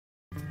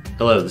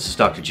Hello, this is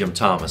Dr. Jim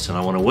Thomas, and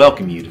I want to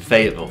welcome you to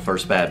Fayetteville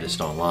First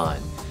Baptist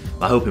Online.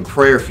 My hope and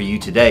prayer for you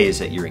today is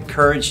that you're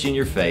encouraged in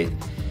your faith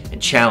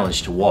and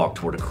challenged to walk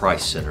toward a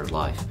Christ-centered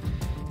life.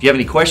 If you have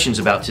any questions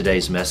about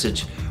today's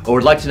message or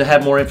would like to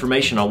have more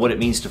information on what it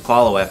means to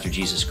follow after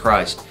Jesus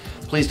Christ,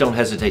 please don't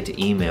hesitate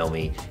to email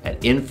me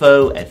at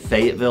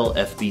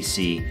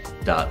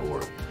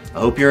info@fayettevillefbc.org. I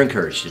hope you're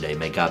encouraged today.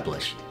 May God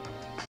bless you.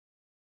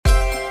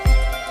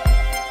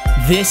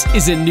 This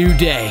is a new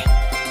day,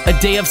 a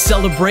day of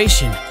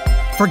celebration,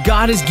 for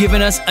God has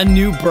given us a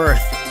new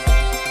birth,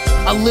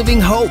 a living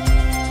hope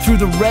through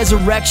the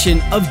resurrection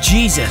of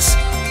Jesus.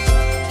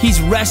 He's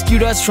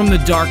rescued us from the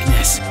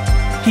darkness.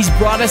 He's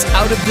brought us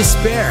out of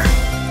despair.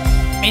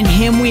 In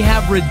Him we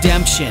have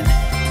redemption.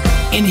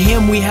 In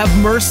Him we have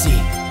mercy.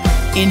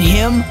 In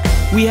Him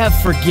we have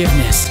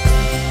forgiveness.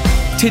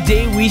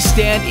 Today we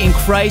stand in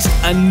Christ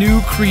a new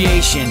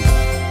creation.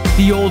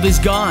 The old is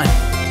gone.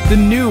 The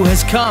new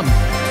has come.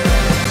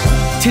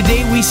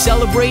 Today we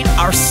celebrate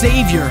our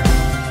Savior,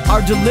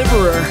 our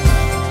Deliverer,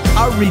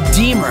 our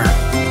Redeemer.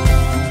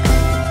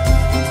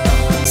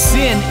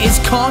 Sin is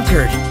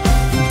conquered.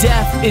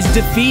 Death is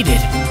defeated.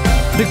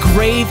 The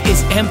grave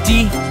is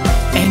empty,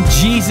 and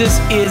Jesus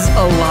is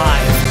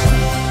alive.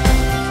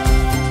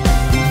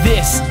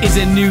 This is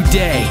a new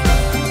day.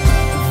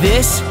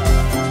 This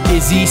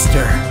is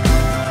Easter.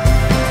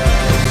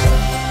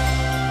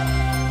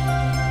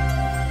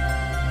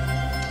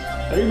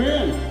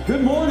 Amen.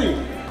 Good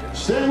morning.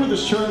 Stand with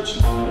us, church.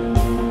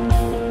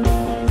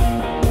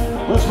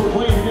 Let's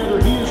proclaim together,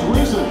 He is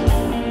risen.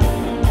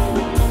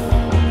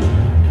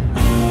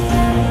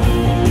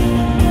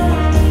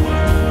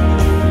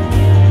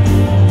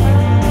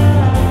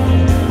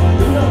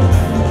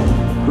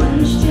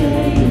 Greatest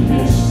day in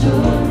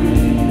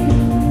history.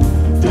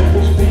 Death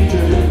is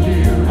beaten and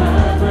you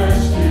have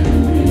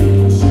rescued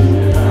me. Sing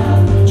it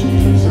out,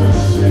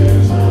 Jesus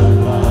is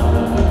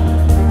alive.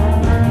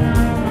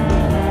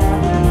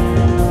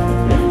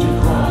 Empty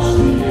cross,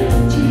 the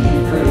empty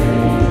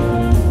grave.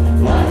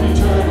 Life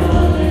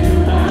eternal, you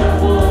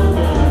have won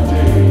the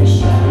day.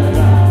 Shout it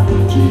out,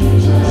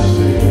 Jesus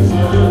is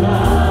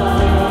alive.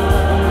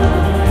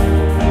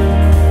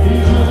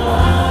 He's alive.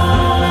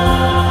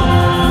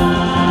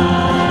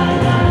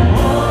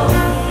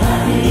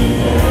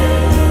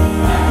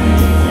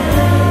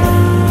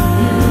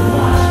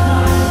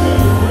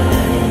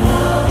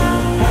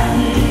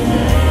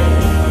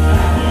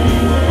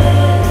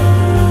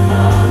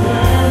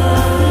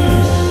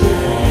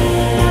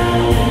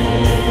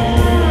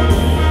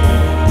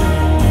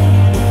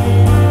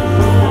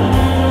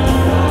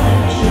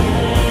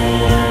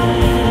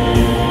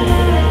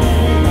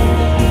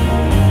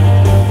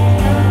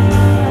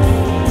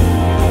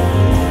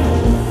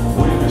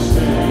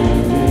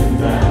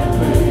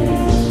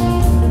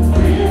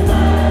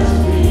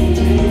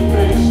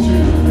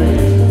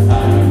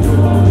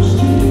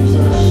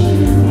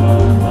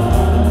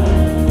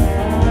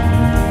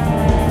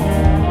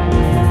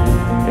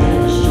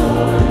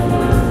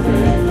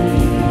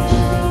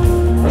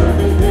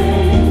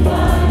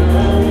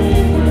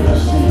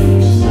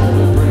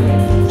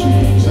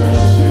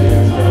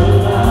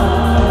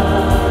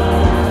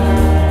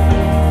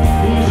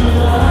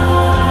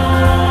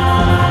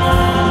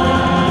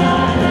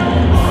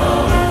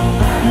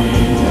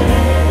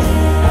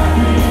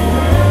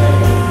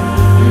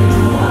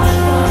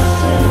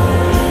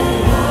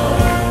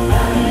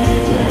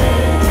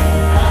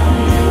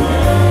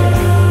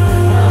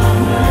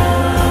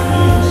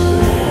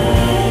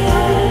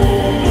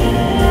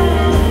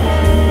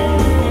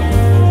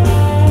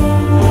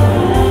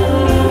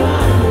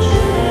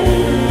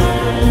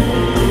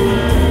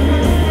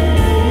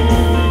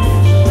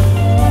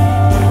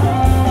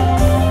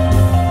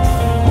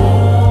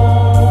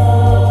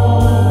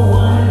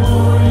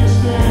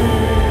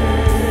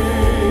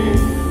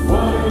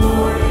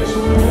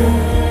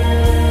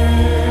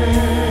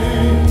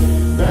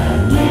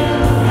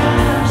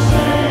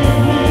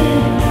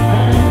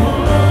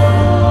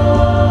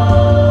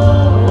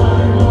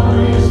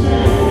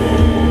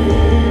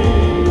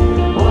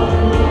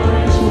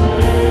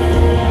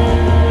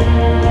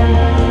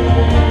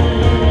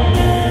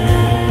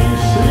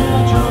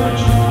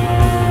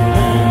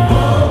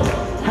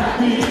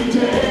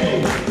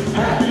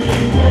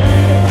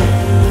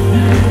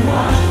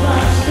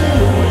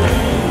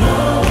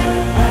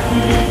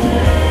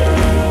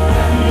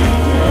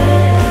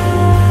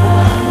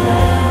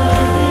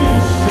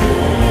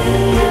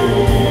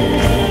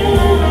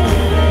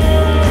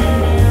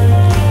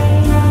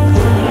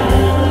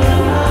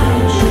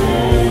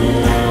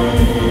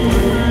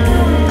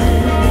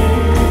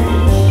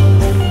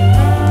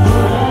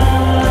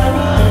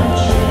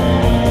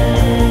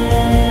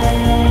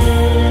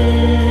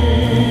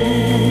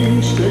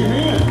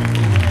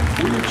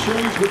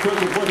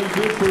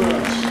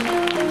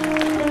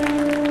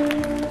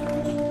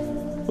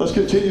 Let's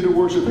continue to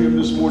worship Him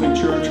this morning,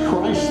 church.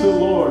 Christ the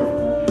Lord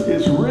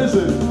is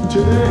risen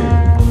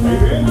today.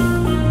 Amen.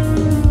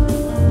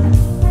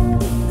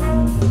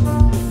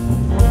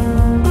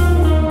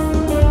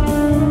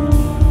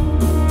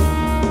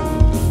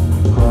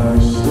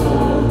 Christ the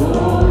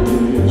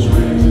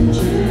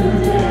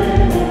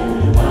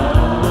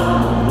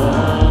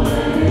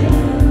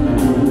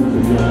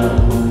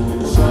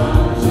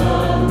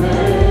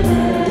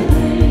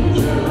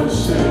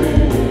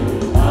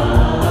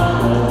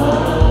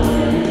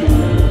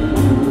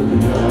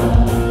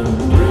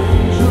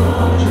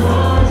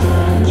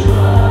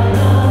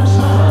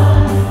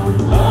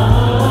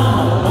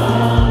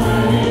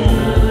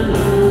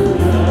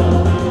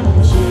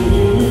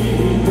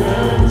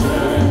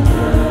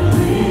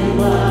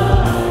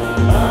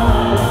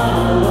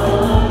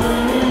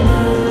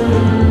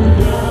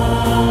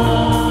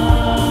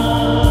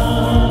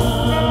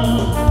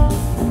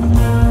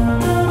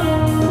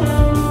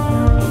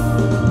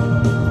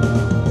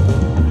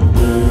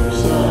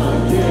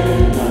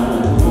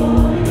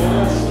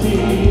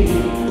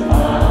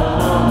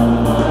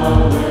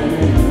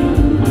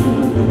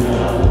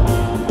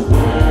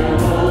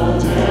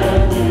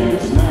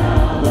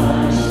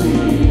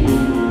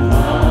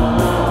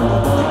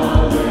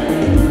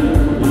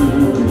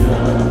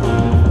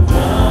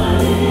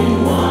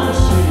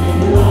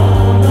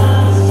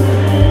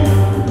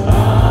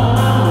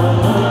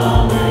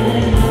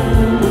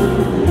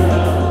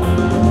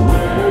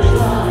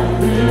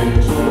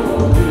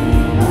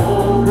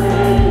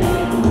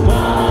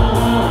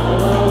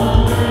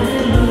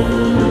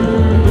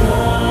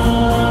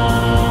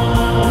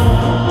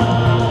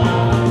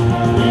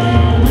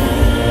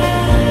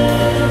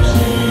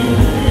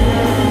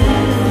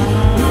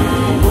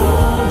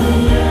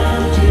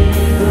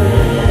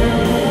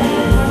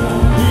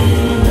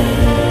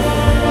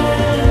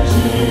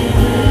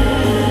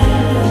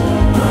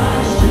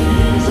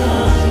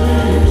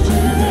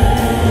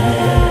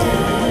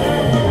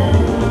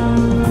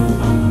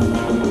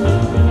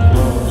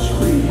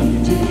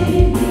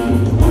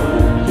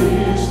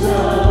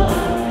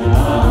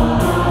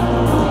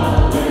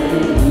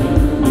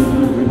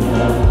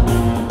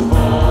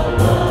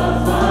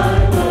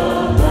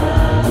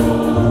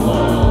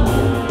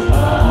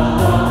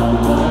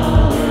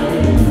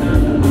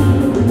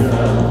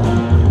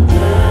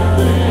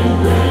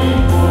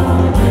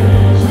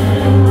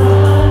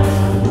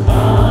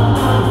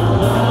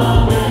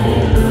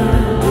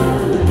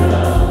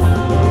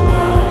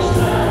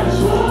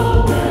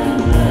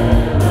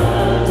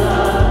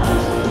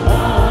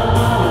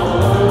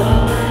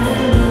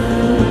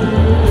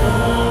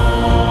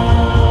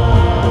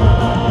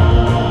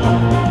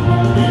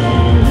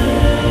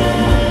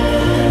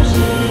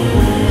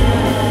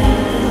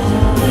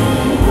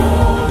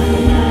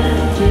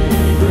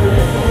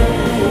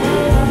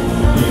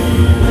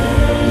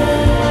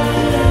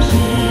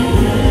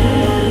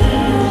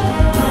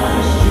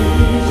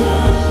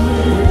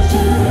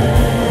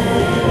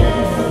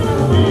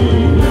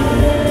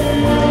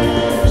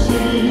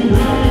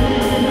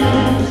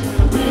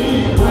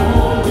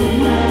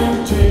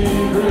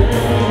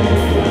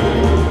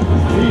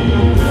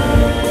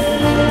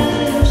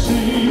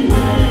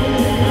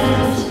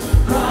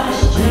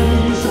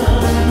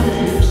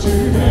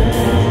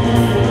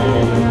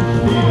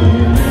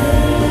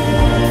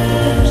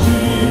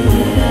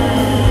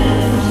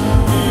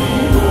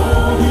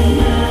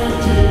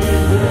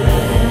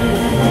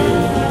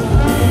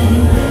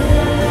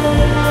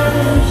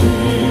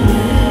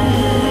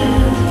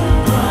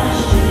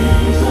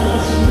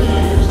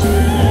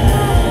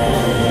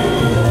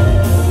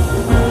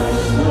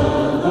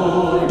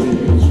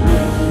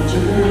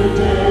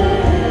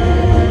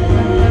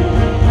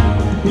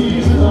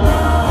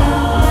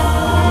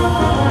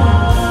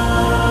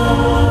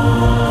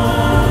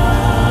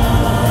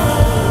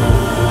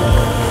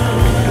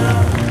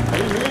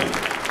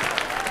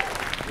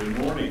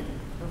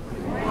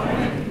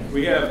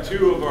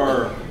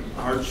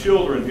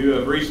children who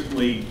have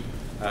recently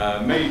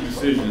made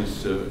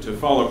decisions to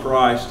follow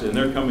Christ, and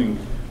they're coming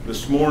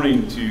this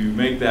morning to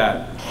make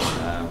that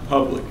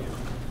public.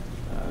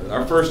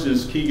 Our first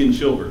is Keegan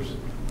Chilvers.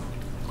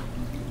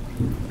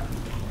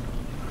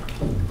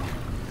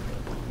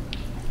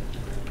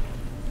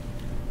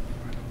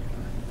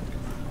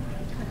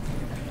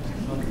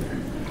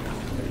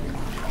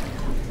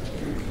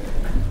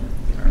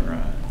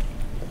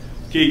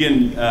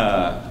 Keegan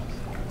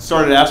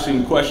started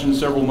asking questions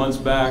several months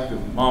back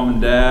of mom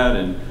and dad,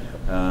 and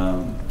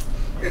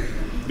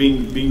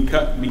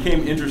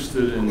became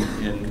interested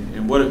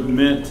in what it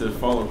meant to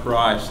follow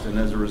Christ. And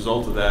as a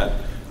result of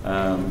that,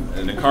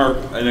 in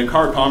a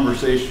car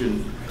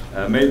conversation,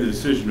 made the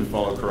decision to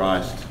follow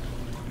Christ.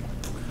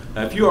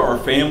 If you are our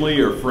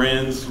family or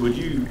friends, would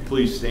you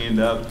please stand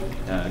up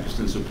just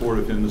in support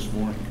of him this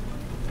morning?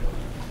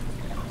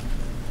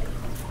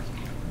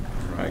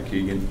 All right,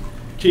 Keegan.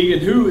 Keegan,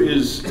 who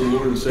is the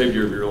Lord and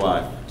Savior of your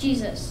life?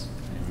 Jesus.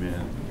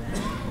 Amen.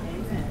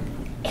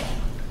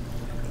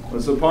 Well,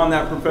 it's upon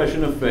that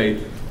profession of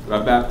faith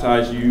that I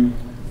baptize you,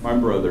 my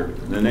brother,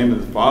 in the name of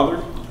the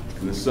Father,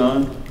 and the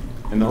Son,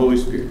 and the Holy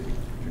Spirit.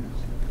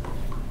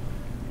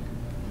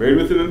 Buried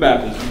with him in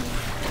baptism,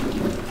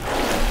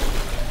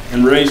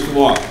 and raised to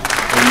walk.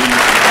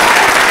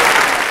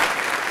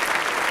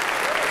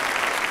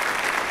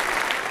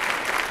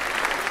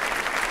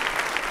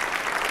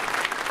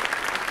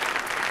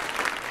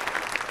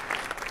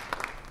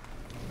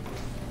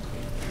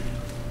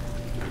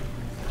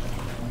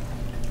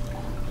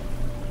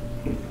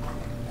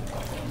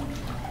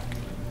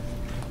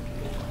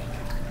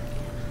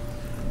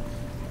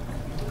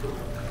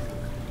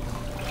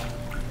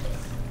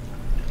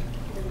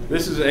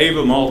 This is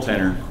Ava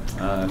Maltanner.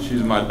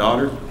 She's my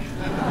daughter,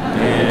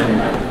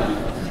 and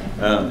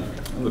I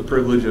have the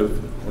privilege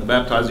of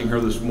baptizing her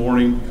this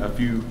morning. A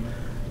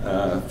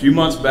few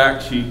months back,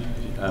 she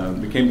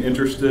became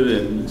interested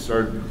and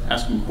started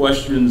asking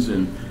questions,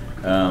 and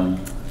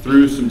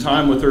through some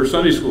time with her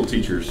Sunday school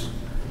teachers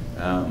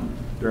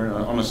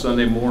on a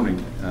Sunday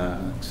morning,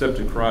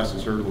 accepted Christ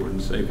as her Lord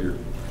and Savior,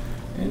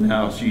 and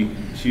now she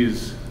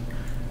is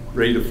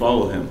ready to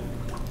follow Him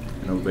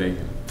and obey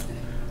Him.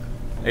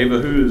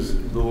 Ava, who is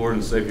the Lord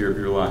and Savior of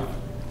your life?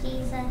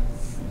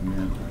 Jesus.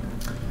 Amen.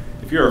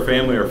 If you're our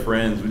family or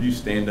friends, would you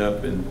stand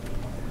up in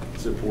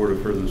support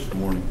of her this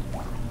morning?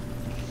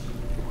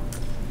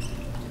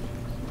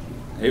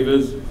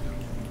 Ava's.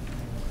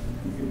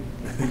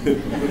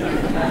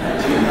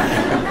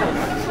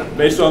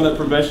 Based on the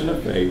profession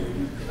of faith,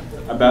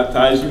 I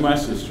baptize you, my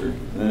sister,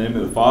 in the name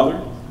of the Father,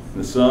 and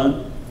the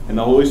Son, and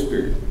the Holy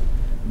Spirit,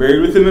 buried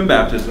with him in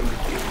baptism,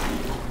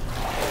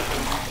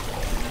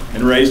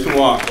 and raised to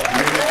walk.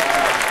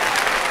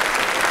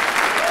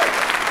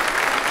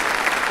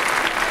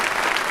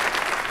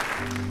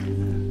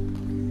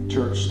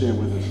 Church, stand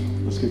with us.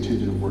 Let's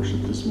continue to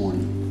worship this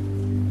morning.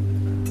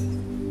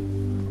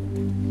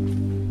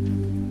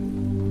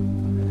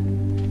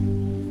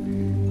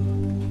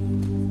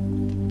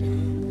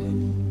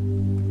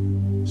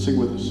 Sing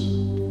with us.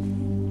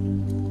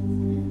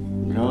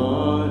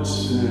 God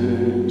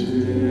sent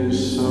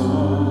his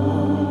Son.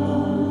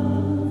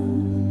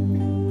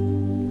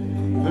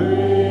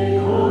 They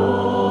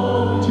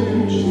called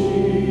him Jesus.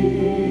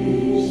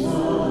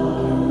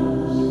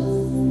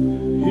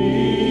 He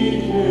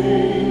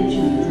came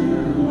to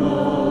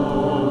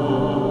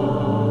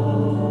love.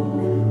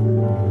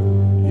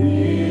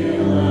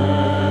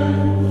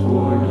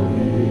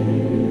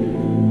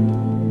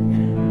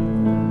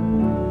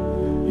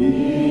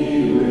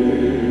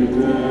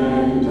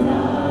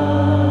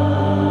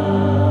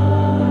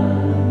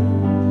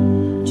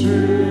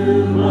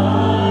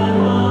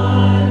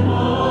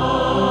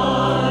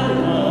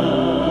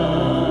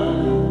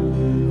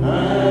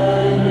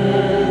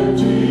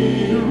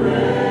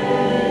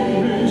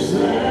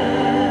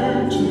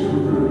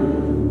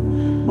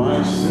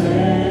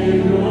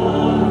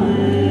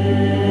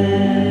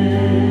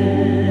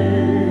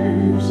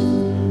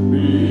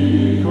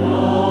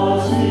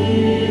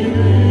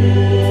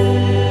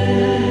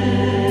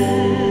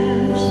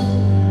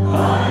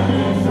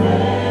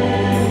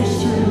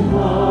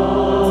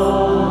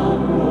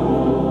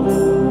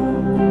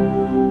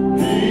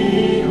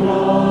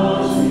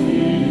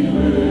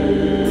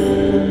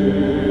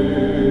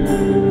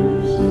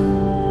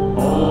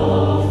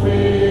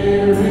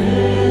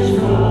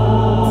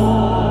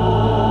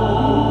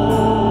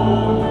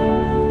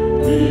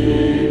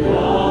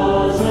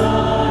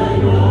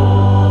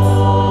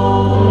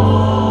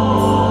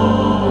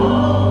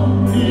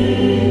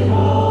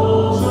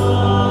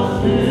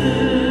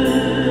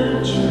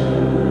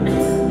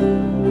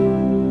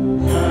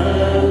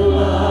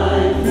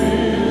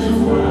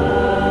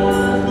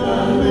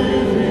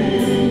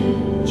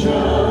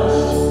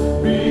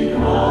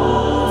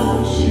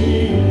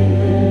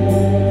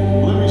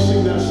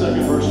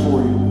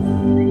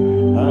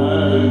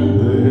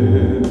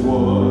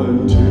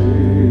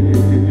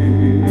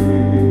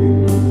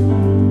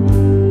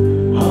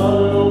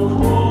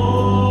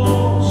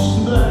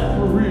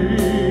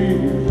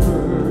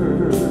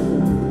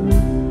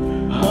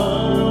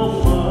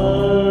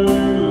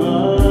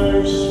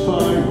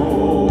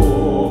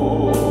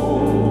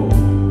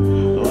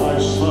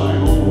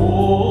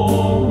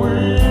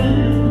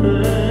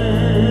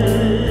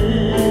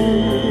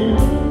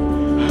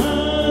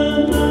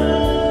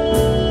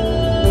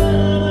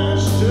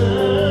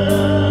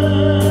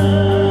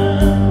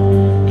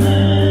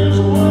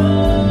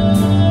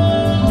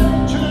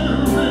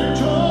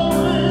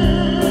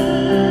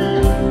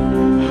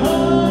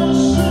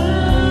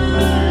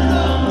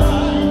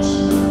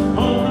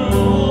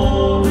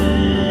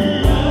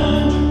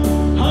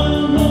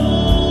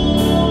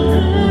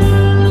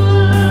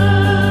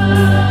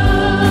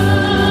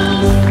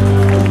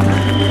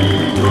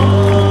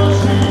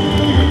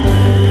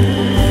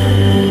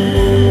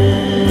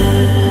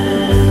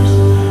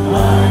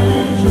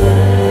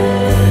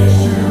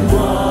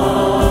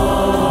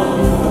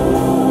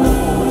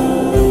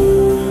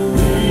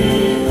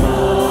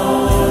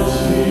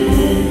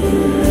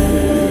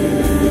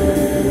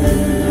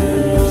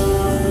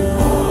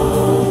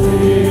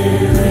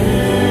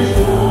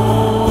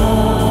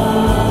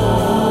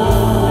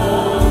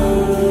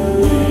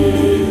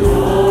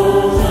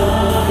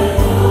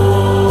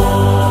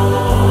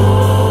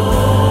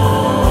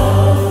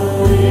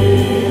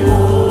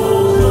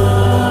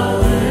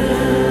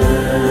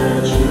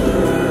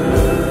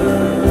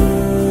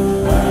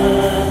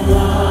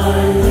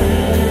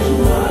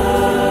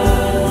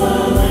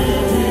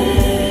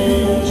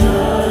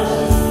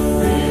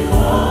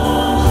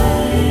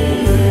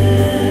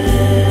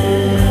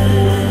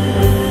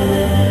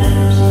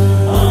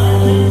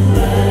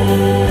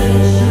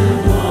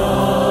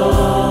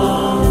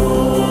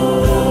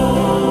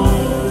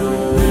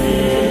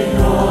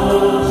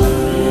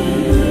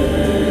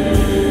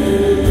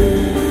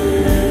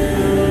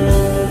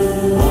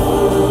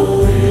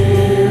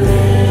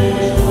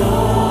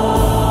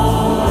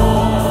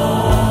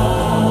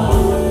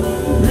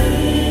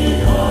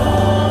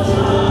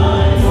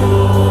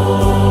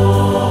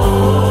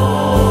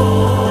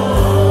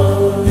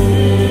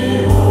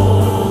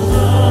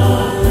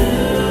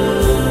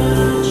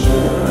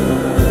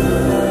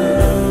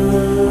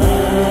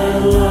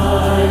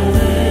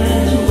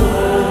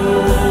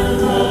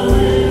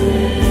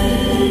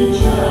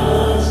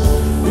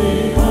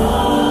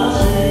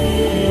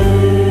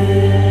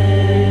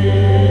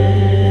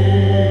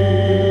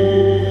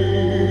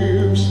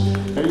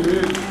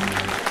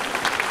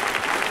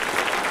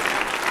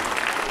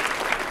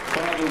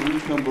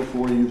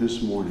 before you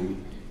this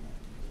morning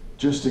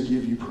just to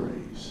give you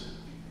praise.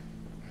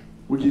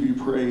 We give you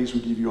praise, we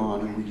give you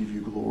honor, we give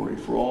you glory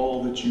for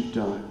all that you've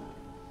done.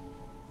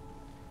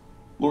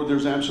 Lord,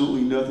 there's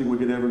absolutely nothing we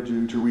could ever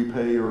do to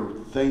repay or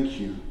thank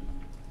you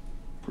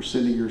for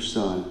sending your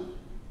Son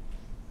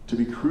to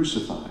be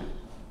crucified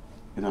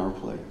in our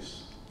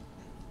place.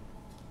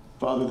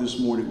 Father, this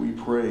morning we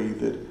pray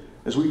that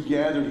as we've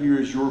gathered here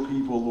as your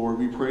people, Lord,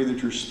 we pray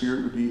that your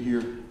Spirit would be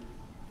here.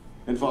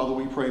 And Father,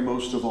 we pray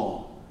most of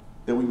all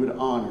that we would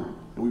honor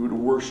and we would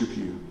worship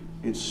you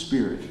in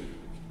spirit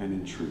and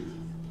in truth.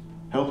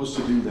 Help us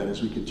to do that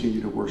as we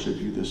continue to worship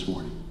you this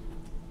morning.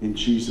 In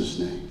Jesus'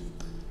 name,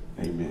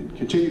 amen.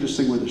 Continue to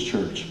sing with us,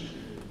 church.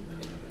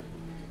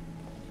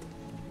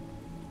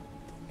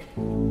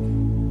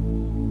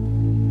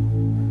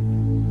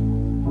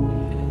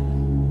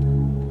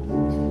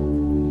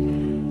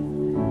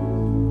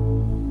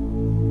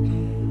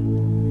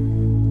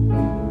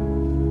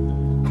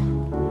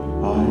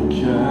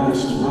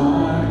 Cast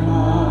my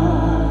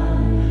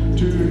mind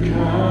to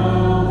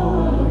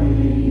Calvary,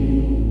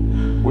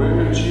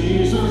 where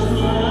Jesus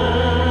bled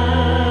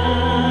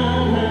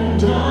and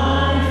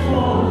died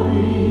for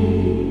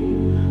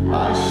me.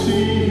 I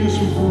see his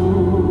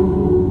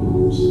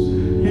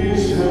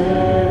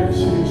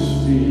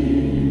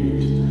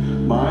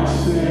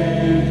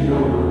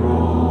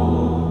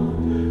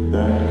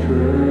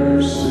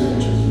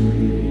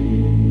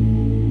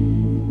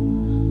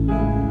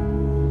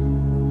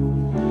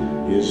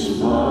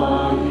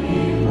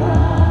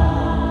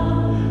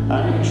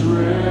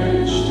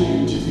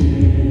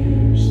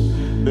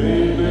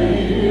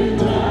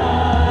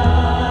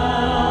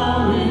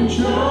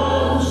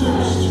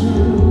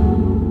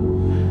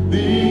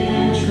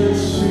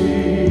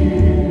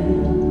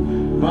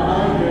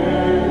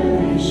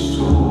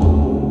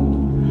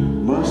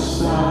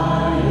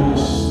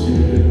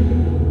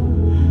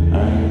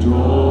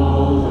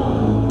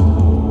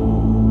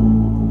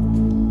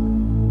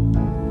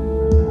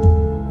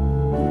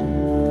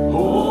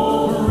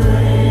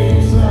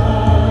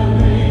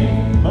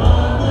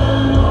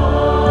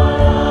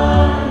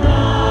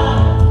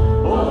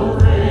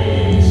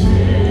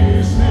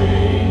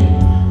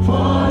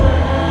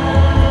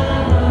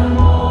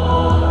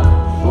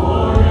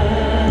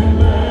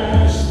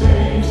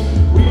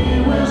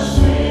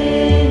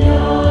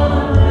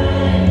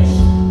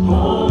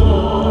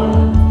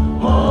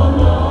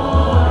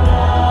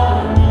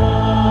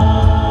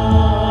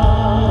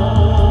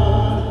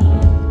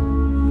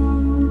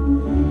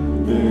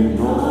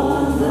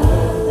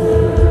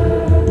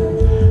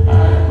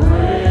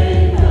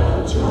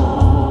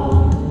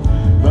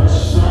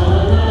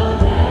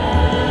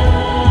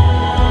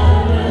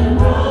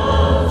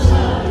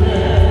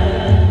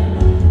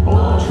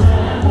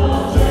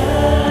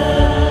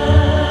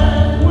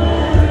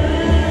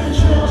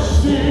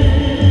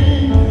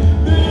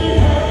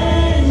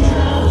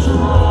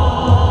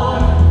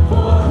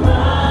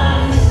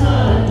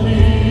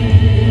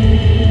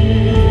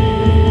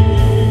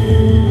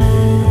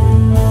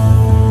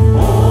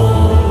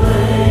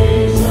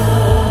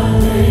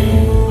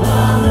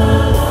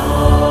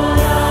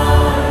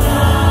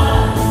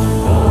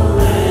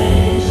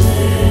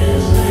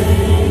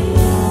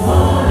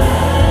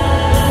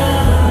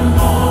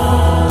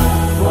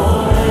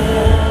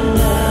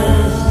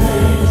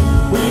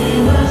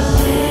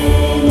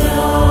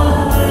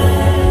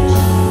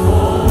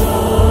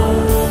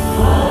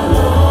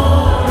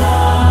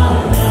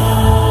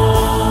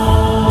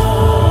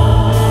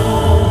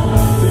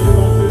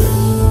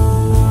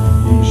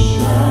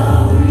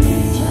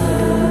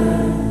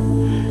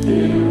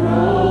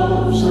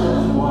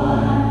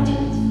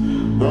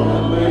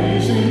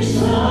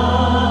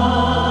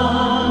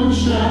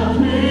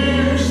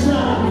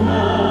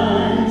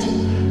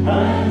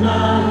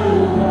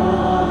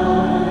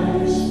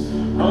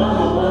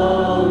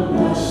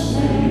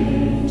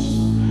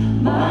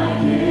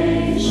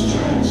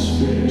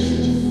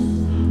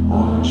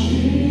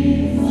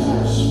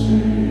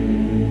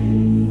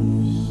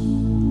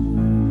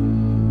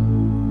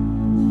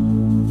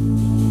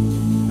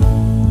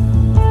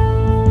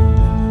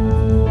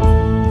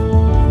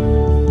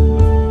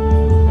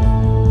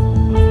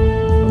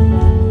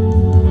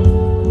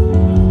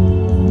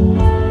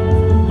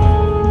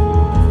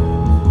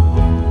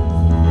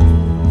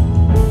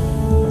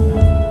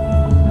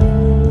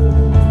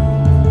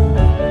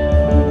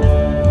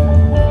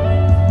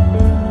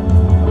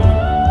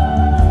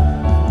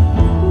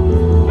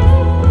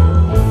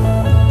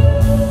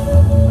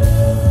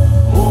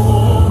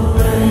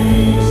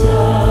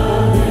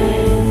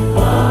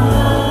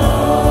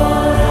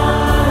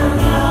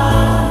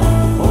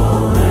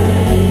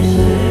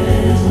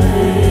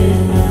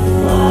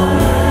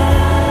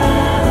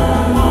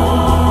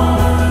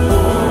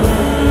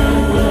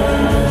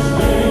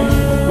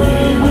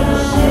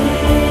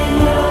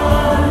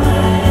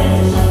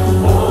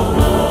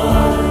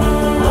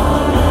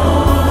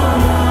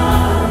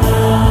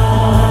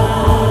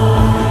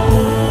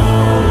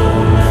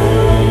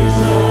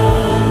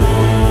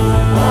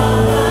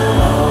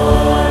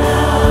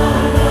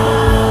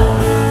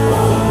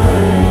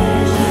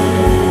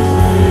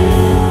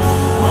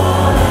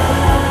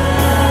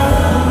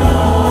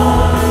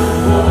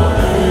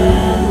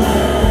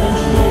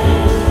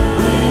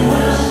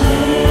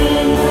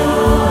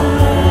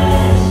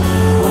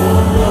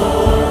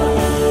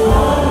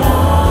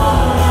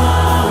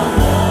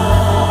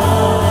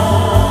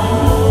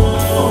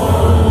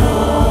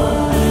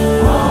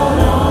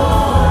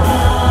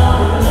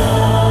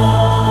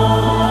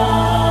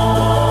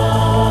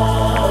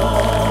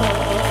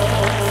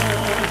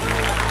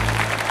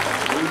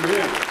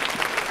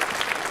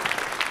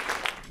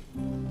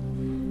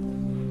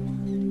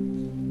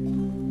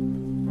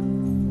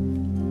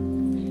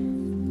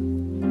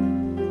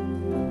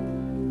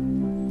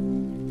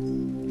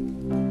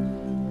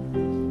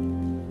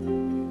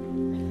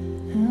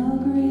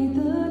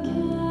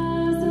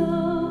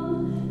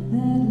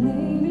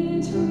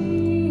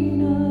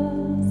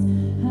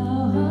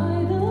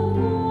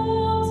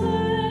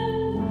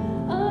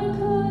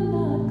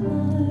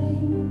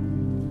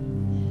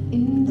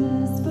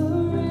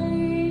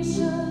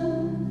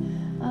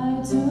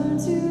turned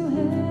to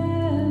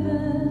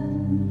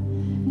heaven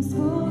and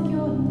spoke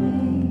your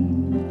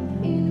name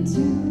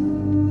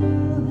into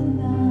the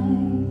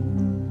night.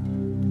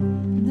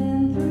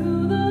 Then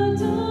through the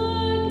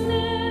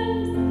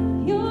darkness,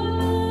 your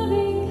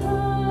loving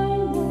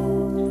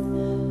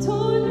kindness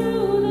tore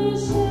through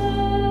the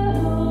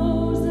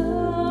shadows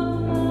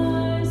of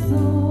my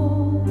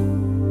soul.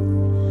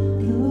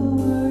 The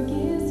work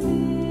is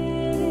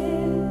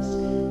finished,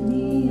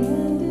 the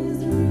end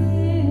is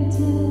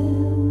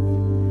written.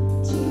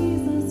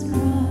 Jesus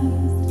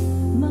Christ,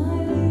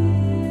 my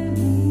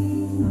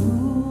living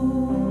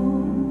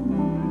hope.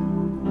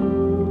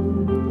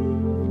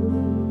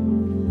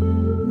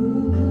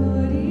 Who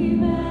could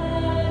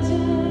imagine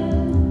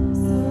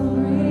so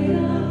great a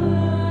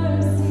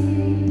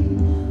mercy?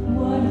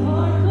 What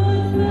heart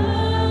could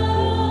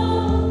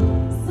fathom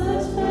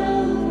such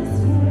boundless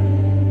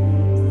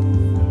grace?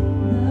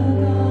 The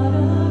God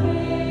of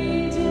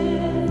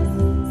ages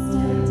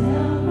stepped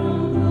down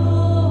from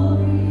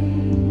glory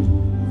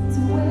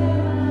to wear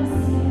my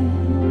sin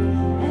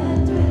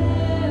and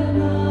bear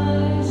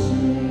my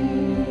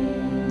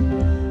shame.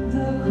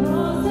 The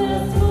cross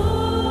has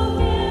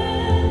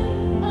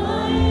spoken,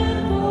 I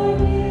am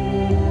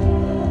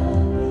forgiven.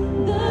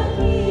 The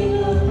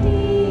King of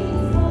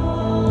Kings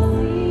calls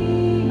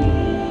me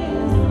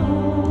his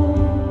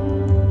own.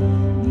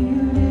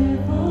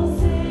 Beautiful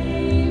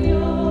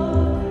Savior,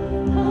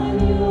 I'm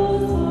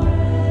yours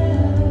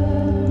forever.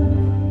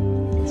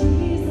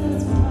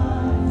 Jesus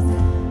Christ,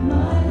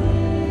 my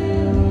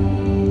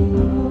living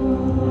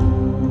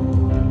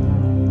hope.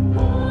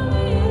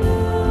 Hallelujah,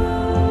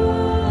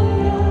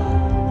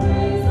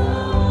 praise the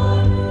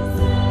one who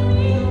set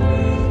me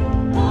free.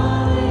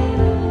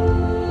 Hallelujah,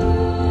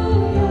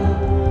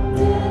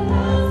 death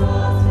has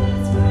lost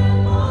its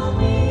grip on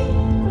me.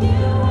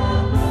 You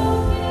have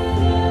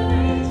broken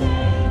every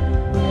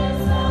chain. There's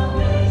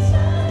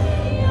salvation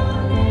in your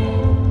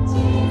name,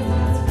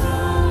 Jesus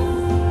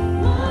Christ,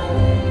 my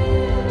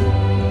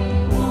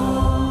living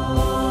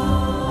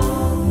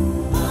hope.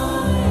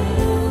 Hallelujah,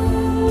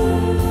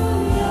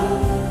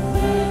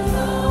 praise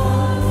the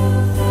one who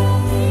set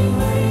me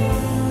free.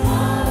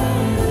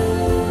 Hallelujah,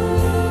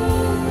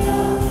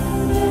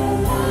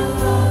 death has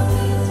lost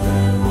its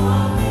grip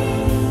on me.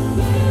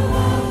 You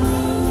have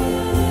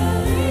broken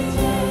every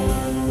chain.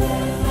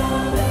 There's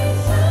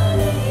salvation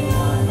in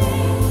your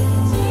name,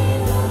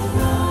 Jesus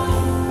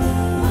Christ,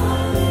 my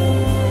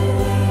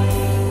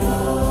living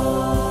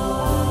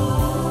hope.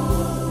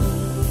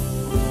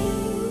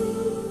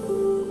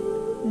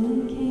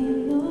 Then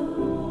came the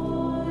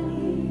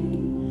morning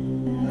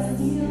that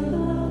sealed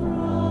the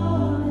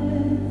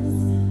promise.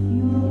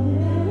 Your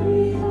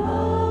very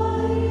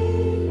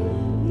body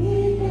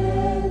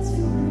began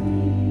to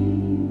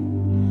breathe.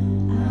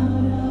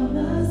 Out of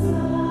the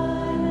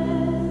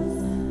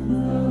silence,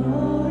 the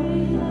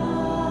roaring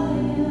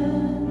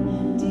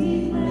lion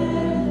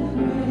declared the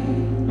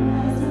grave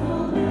has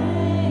no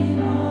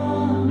claim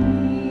on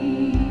me.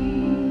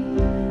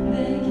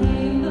 Then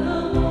came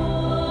the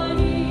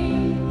morning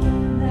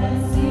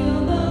that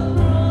sealed the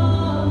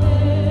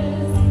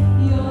promise.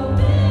 Your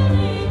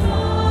very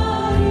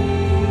body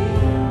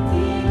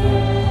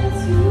began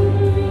to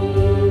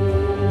breathe.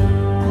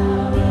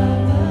 Out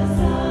of the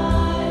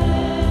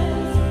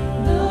silence,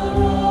 the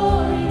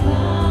roaring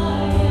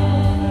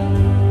lion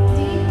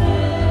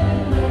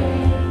declared the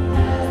grave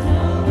has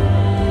no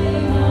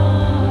claim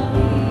on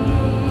me.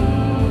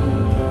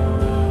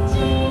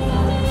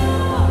 Jesus,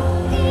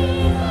 yours is the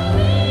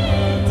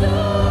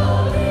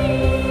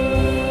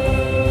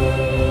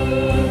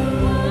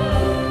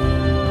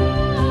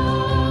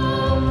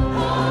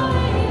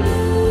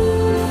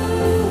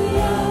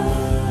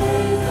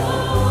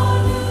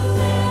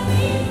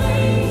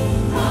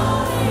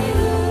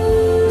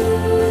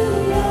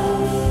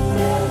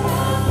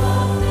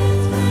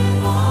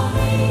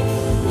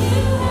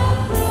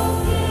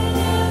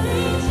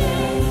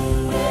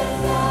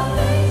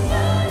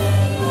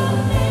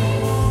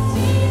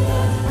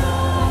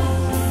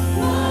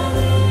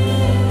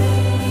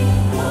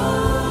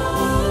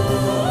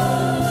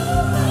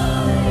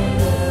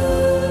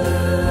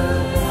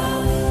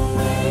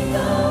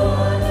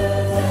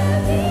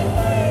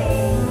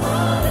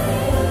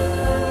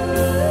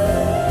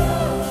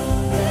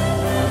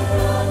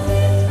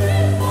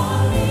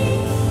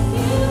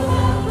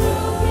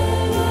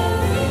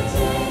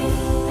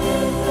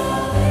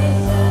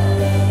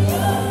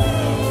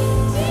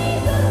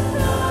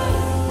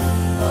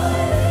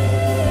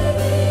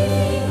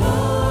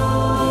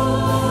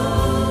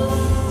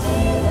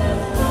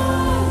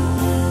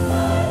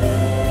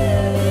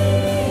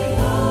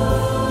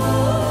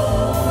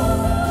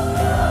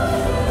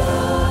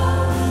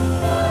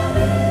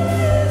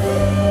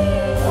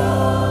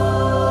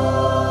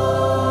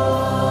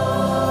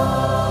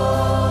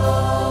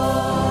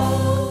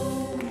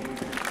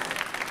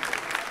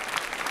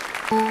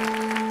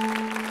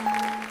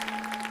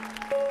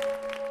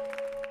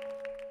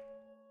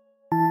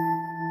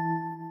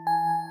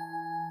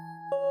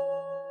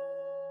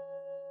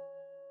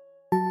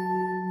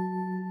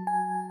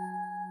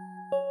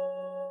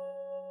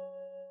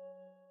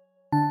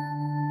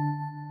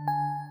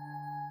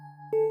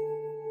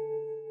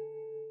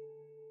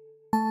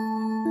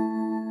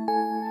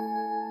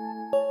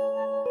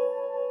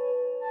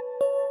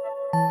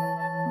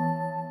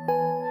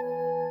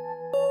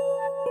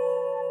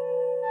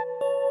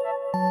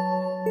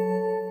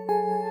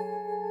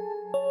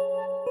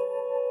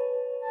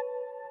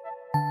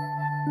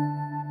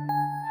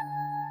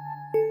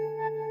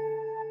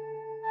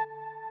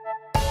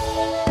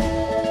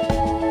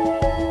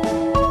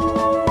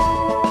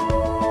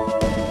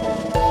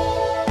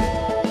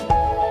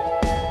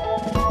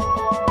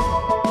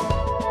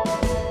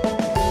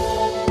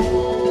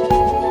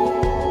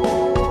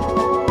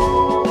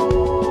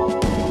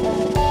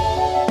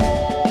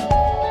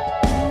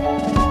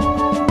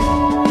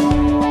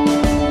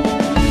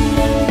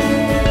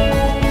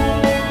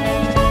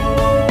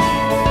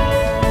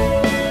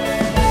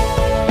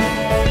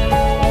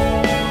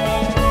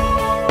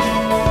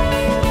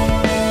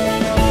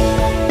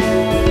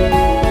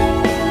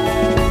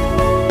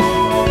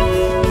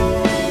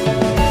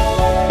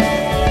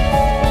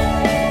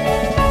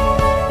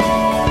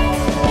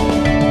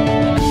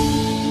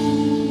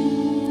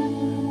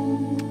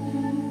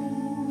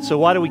So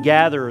why do we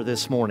gather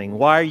this morning?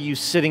 Why are you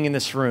sitting in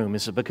this room?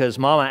 Is it because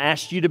Mama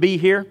asked you to be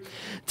here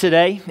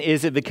today?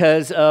 Is it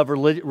because of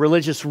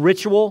religious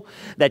ritual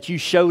that you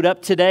showed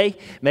up today?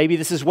 Maybe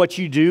this is what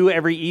you do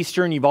every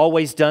Easter and you've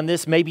always done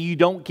this. Maybe you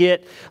don't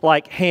get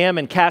like ham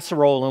and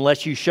casserole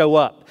unless you show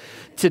up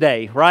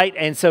today, right?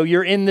 And so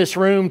you're in this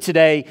room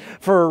today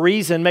for a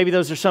reason. Maybe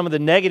those are some of the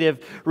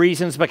negative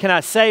reasons, but can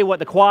I say what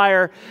the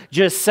choir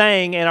just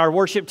sang and our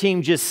worship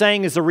team just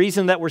sang is the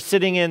reason that we're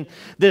sitting in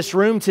this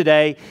room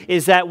today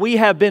is that we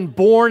have been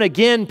born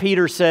again,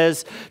 Peter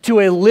says, to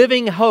a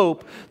living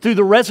hope through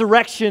the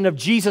resurrection of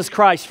Jesus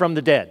Christ from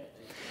the dead.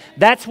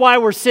 That's why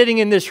we're sitting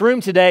in this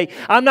room today.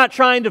 I'm not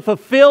trying to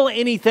fulfill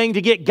anything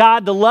to get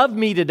God to love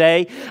me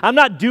today. I'm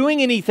not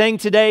doing anything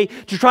today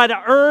to try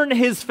to earn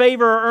His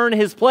favor or earn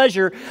His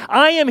pleasure.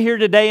 I am here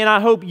today, and I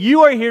hope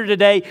you are here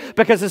today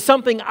because of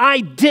something I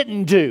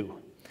didn't do,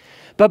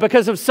 but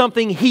because of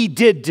something He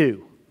did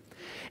do.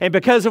 And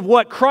because of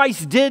what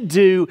Christ did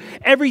do,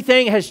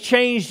 everything has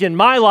changed in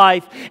my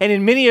life and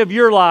in many of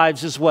your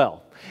lives as well.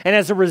 And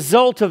as a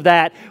result of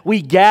that,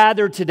 we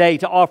gather today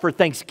to offer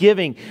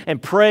thanksgiving and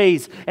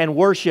praise and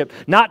worship,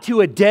 not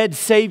to a dead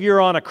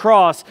Savior on a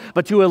cross,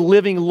 but to a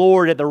living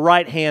Lord at the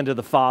right hand of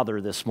the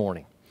Father this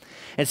morning.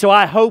 And so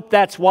I hope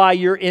that's why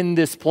you're in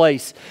this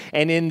place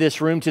and in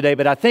this room today.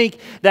 But I think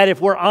that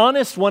if we're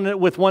honest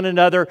with one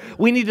another,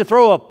 we need to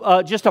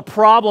throw just a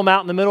problem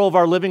out in the middle of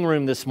our living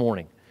room this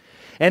morning.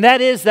 And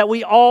that is that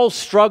we all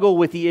struggle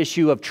with the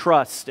issue of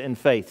trust and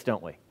faith,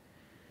 don't we?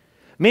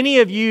 Many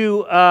of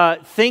you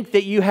think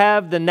that you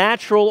have the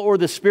natural or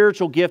the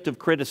spiritual gift of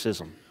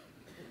criticism.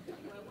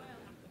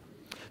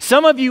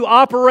 Some of you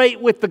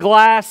operate with the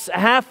glass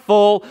half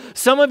full.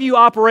 Some of you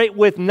operate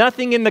with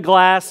nothing in the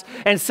glass.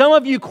 And some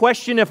of you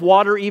question if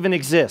water even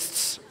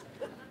exists.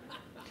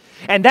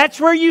 And that's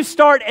where you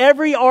start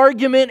every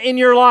argument in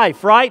your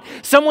life, right?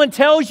 Someone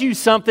tells you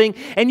something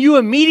and you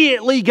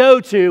immediately go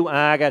to,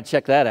 I got to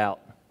check that out,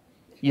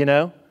 you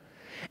know?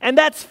 And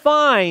that's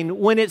fine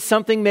when it's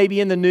something maybe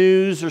in the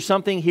news or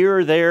something here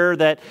or there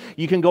that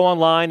you can go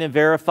online and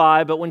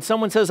verify. But when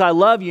someone says, I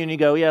love you, and you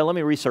go, yeah, let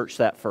me research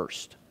that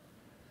first.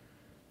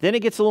 Then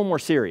it gets a little more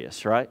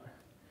serious, right?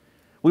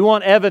 We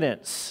want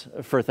evidence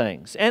for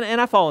things. And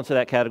I fall into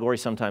that category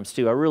sometimes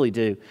too. I really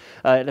do.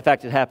 In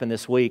fact, it happened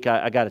this week.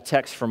 I got a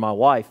text from my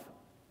wife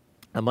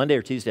on Monday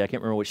or Tuesday. I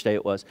can't remember which day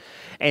it was.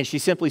 And she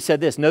simply said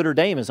this, Notre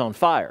Dame is on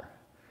fire.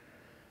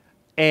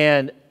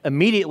 And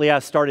immediately I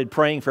started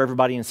praying for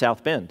everybody in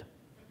South Bend.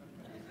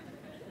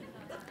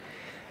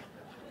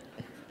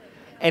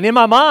 And in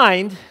my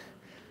mind,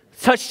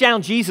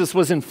 Touchdown Jesus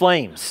was in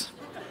flames,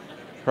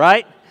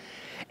 right?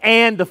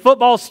 And the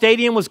football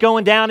stadium was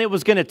going down. It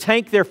was going to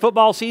tank their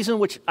football season,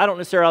 which I don't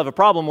necessarily have a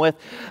problem with.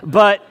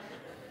 But,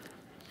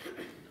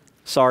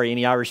 sorry,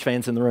 any Irish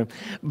fans in the room.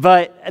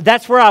 But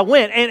that's where I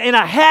went. And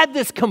I had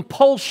this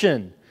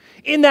compulsion.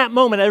 In that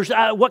moment,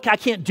 I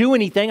can't do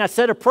anything. I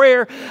said a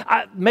prayer.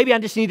 Maybe I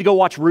just need to go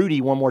watch Rudy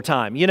one more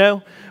time, you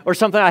know, or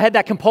something. I had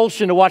that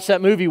compulsion to watch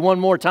that movie one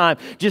more time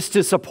just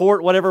to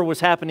support whatever was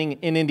happening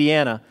in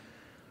Indiana.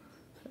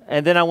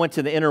 And then I went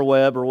to the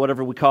interweb or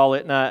whatever we call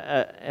it, and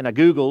I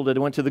Googled it. I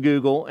went to the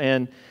Google,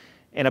 and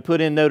I put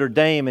in Notre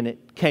Dame, and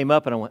it came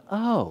up, and I went,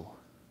 oh,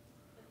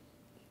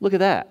 look at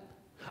that.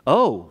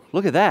 Oh,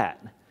 look at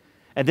that.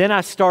 And then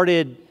I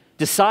started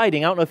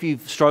deciding, I don't know if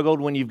you've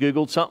struggled when you've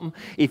Googled something,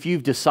 if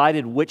you've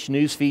decided which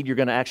news feed you're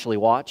going to actually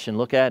watch and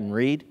look at and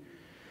read.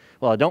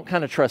 Well, I don't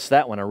kind of trust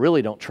that one. I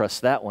really don't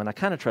trust that one. I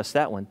kind of trust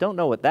that one. Don't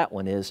know what that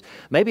one is.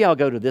 Maybe I'll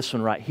go to this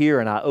one right here,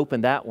 and I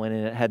opened that one,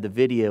 and it had the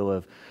video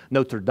of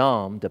Notre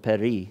Dame de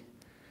Paris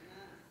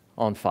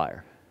on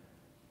fire.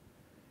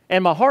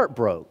 And my heart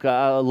broke.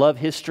 I love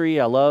history.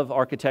 I love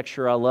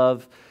architecture. I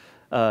love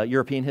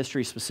European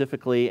history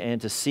specifically,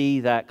 and to see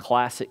that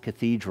classic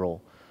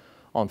cathedral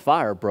on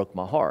fire broke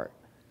my heart.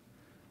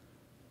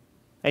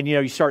 And, you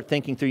know, you start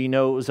thinking through,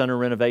 it was under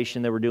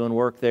renovation. They were doing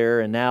work there.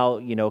 And now,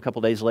 a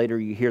couple days later,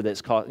 you hear that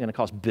it's going to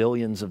cost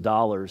billions of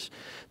dollars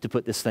to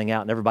put this thing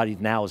out. And everybody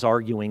now is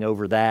arguing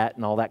over that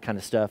and all that kind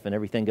of stuff. And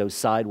everything goes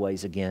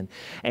sideways again.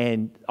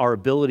 And our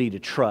ability to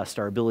trust,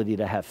 our ability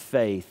to have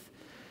faith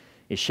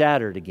is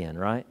shattered again,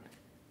 right?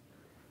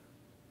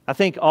 I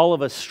think all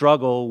of us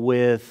struggle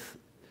with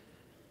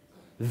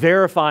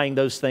verifying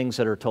those things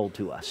that are told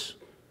to us.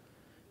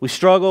 We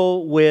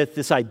struggle with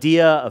this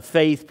idea of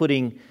faith,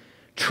 putting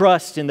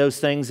trust in those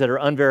things that are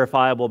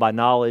unverifiable by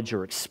knowledge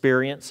or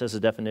experience as a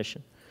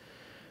definition.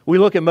 We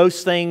look at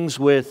most things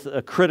with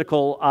a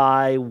critical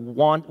eye,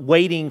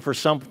 waiting for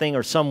something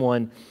or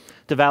someone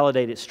to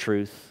validate its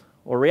truth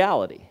or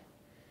reality.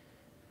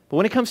 But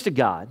when it comes to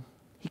God,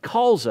 He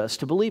calls us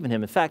to believe in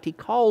Him. In fact, He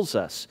calls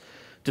us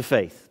to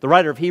faith. The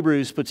writer of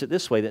Hebrews puts it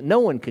this way, that no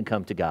one can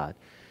come to God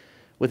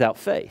without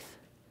faith.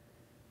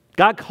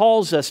 God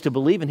calls us to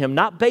believe in Him,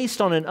 not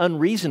based on an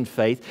unreasoned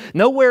faith.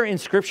 Nowhere in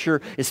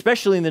Scripture,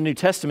 especially in the New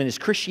Testament, is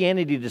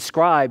Christianity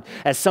described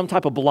as some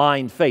type of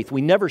blind faith.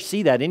 We never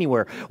see that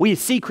anywhere. We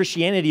see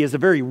Christianity as a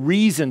very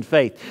reasoned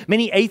faith.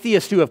 Many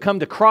atheists who have come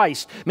to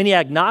Christ, many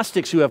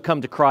agnostics who have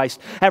come to Christ,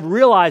 have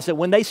realized that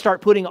when they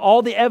start putting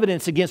all the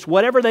evidence against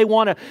whatever they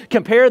want to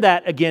compare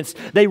that against,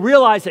 they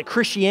realize that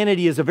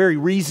Christianity is a very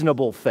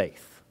reasonable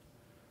faith.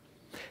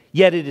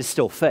 Yet it is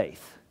still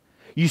faith.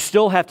 You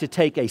still have to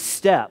take a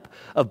step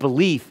of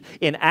belief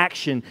in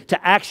action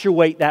to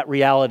actuate that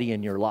reality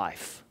in your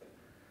life.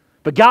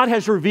 But God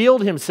has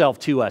revealed Himself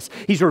to us.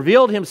 He's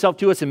revealed Himself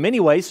to us in many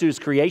ways through His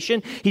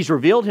creation. He's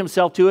revealed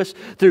Himself to us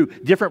through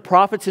different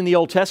prophets in the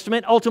Old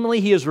Testament. Ultimately,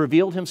 He has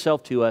revealed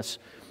Himself to us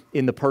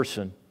in the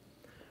person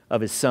of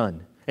His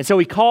Son. And so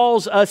He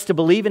calls us to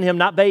believe in Him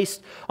not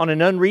based on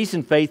an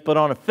unreasoned faith, but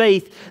on a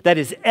faith that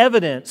is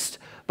evidenced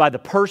by the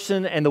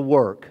person and the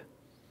work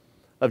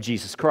of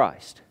Jesus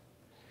Christ.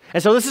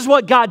 And so this is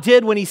what God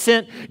did when He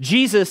sent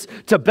Jesus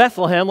to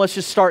Bethlehem. Let's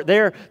just start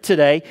there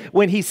today.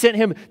 When He sent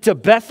Him to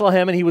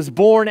Bethlehem and He was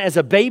born as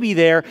a baby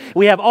there,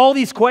 we have all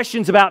these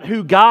questions about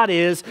who God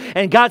is.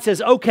 And God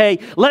says, okay,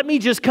 let me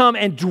just come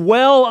and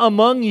dwell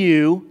among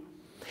you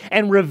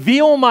and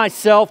reveal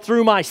myself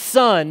through my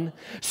Son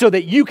so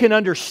that you can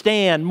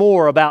understand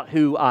more about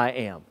who I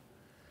am.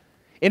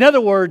 In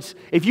other words,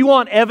 if you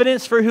want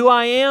evidence for who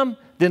I am,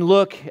 then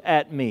look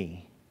at me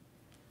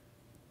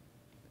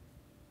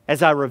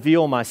as I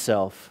reveal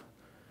myself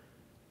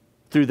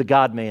through the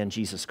God-man,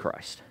 Jesus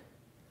Christ.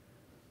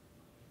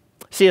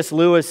 C.S.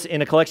 Lewis,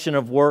 in a collection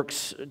of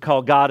works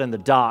called God in the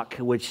Dock,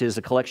 which is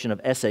a collection of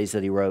essays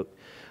that he wrote,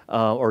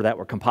 or that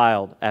were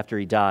compiled after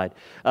he died.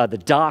 The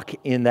dock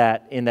in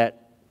that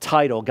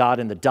title, God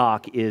in the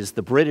Dock, is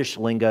the British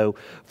lingo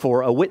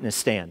for a witness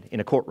stand in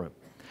a courtroom.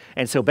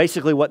 And so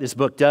basically what this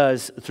book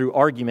does through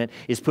argument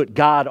is put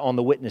God on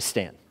the witness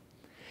stand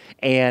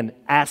and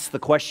ask the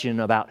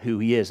question about who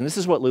He is. And this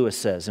is what Lewis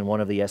says in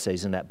one of the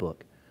essays in that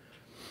book.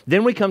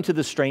 Then we come to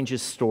the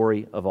strangest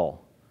story of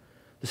all,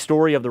 the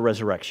story of the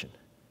resurrection.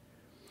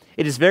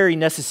 It is very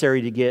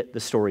necessary to get the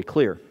story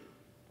clear.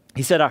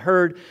 He said, I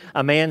heard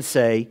a man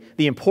say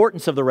the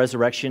importance of the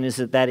resurrection is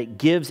that it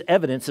gives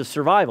evidence of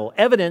survival,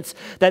 evidence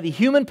that the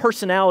human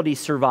personality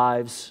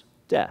survives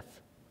death.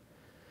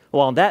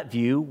 Well, on that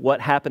view, what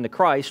happened to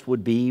Christ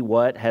would be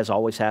what has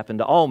always happened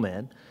to all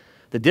men.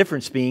 The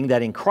difference being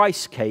that in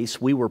Christ's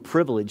case, we were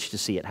privileged to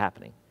see it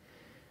happening.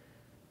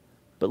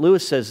 But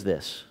Lewis says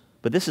this,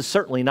 but this is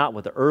certainly not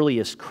what the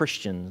earliest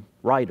Christian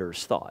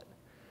writers thought.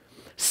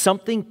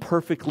 Something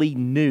perfectly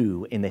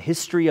new in the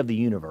history of the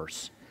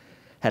universe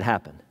had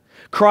happened.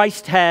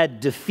 Christ had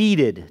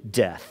defeated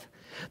death.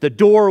 The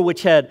door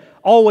which had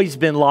always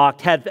been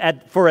locked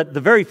had for the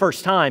very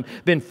first time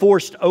been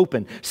forced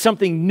open.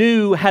 Something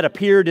new had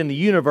appeared in the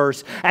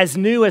universe, as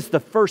new as the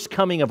first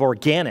coming of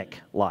organic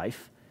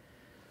life.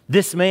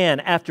 This man,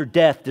 after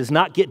death, does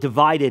not get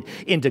divided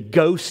into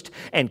ghost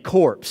and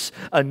corpse.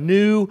 A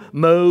new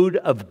mode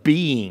of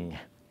being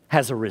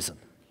has arisen.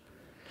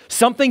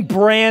 Something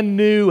brand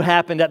new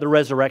happened at the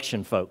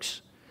resurrection,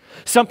 folks.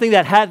 Something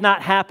that had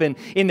not happened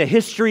in the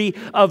history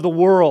of the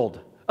world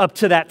up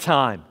to that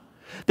time.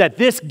 That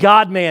this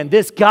God-man,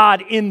 this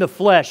God in the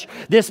flesh,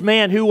 this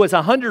man who was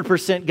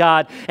 100%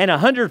 God and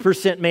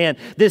 100% man,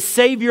 this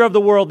Savior of the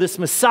world, this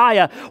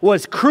Messiah,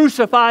 was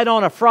crucified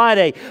on a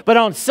Friday, but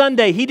on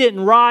Sunday He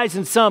didn't rise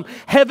in some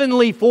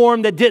heavenly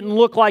form that didn't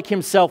look like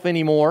Himself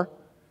anymore.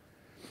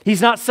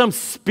 He's not some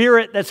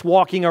spirit that's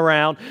walking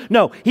around.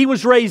 No, He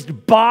was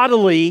raised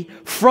bodily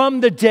from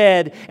the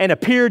dead and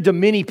appeared to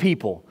many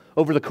people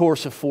over the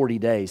course of 40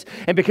 days.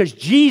 And because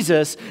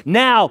Jesus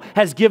now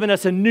has given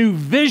us a new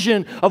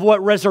vision of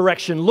what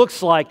resurrection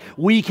looks like,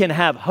 we can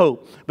have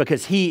hope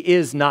because He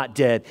is not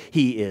dead,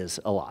 He is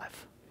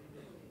alive.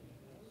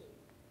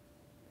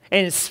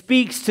 And it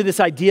speaks to this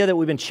idea that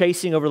we've been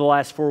chasing over the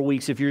last 4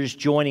 weeks. If you're just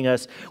joining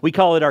us, we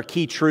call it our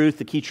key truth,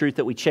 the key truth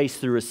that we chase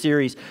through a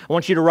series. I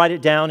want you to write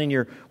it down in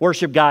your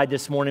worship guide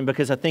this morning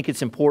because I think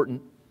it's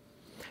important.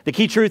 The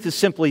key truth is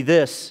simply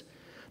this: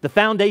 the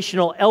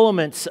foundational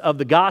elements of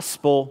the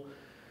gospel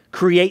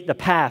create the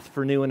path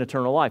for new and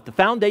eternal life. The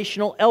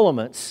foundational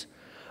elements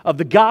of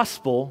the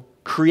gospel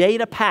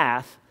create a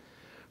path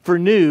for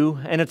new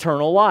and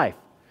eternal life.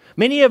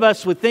 Many of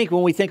us would think,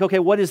 when we think, okay,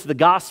 what is the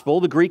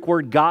gospel? The Greek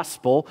word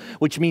gospel,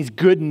 which means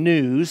good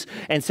news.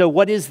 And so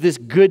what is this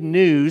good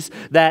news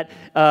that,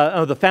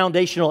 the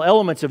foundational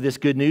elements of this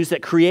good news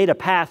that create a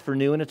path for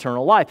new and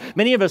eternal life?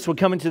 Many of us would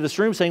come into this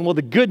room saying, well,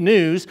 the good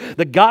news,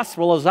 the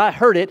gospel as I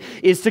heard it,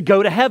 is to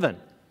go to heaven.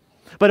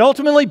 But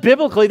ultimately,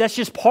 biblically, that's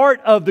just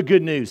part of the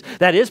good news.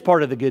 That is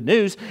part of the good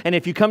news. And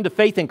if you come to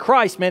faith in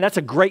Christ, man, that's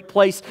a great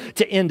place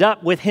to end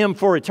up with Him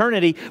for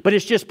eternity. But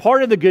it's just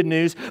part of the good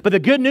news. But the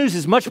good news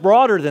is much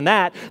broader than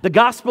that. The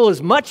gospel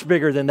is much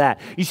bigger than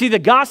that. You see, the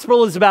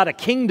gospel is about a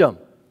kingdom.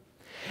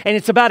 And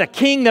it's about a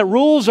king that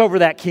rules over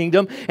that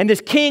kingdom. And this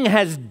king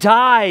has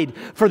died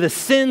for the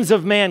sins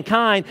of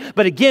mankind.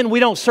 But again, we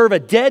don't serve a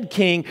dead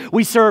king.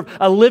 We serve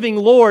a living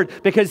Lord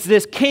because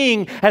this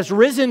king has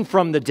risen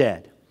from the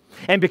dead.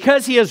 And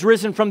because He has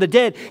risen from the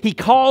dead, He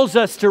calls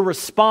us to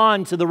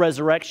respond to the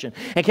resurrection.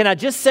 And can I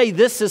just say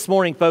this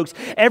morning, folks?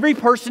 Every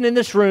person in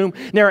this room,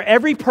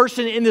 every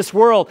person in this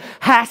world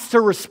has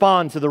to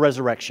respond to the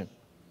resurrection.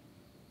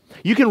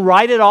 You can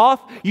write it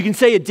off. You can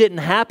say it didn't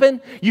happen.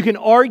 You can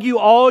argue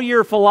all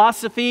your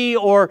philosophy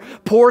or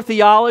poor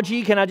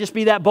theology. Can I just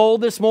be that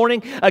bold this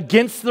morning?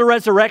 Against the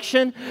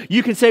resurrection.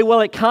 You can say, well,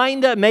 it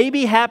kind of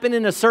maybe happened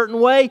in a certain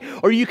way.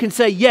 Or you can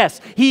say, yes,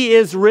 He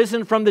is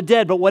risen from the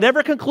dead. But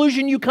whatever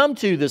conclusion you come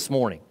to this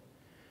morning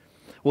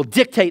will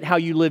dictate how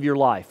you live your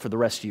life for the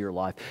rest of your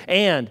life.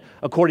 And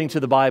according to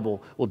the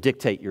Bible, will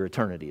dictate your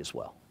eternity as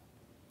well.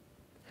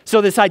 So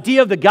this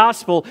idea of the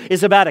gospel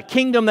is about a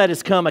kingdom that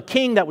has come, a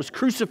king that was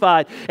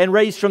crucified and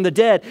raised from the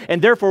dead,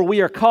 and therefore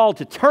we are called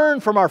to turn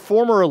from our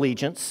former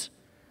allegiance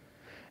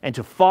and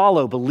to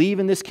believe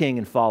in this king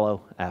and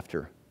follow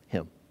after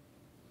him.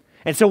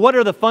 And so what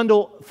are the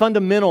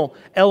fundamental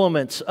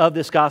elements of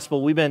this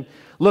gospel? We've been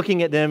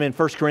looking at them in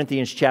 1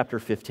 Corinthians chapter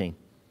 15.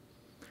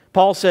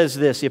 Paul says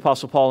this, the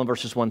Apostle Paul, in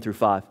verses 1 through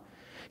 5.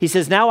 He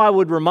says, "Now I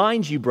would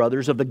remind you,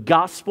 brothers, of the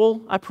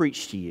gospel I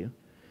preached to you,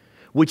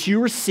 which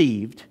you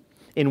received,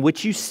 in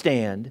which you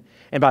stand,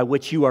 and by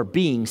which you are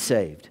being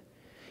saved,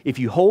 if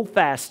you hold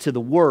fast to the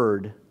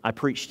word I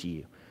preached to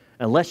you,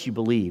 unless you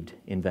believed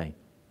in vain.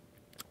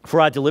 For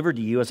I delivered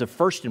to you as of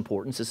first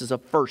importance," this is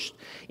of first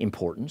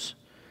importance,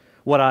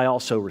 "what I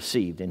also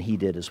received," and he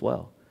did as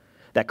well,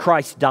 "that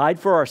Christ died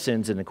for our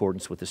sins in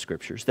accordance with the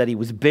Scriptures, that He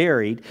was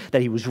buried,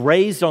 that He was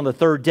raised on the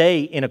third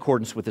day in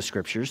accordance with the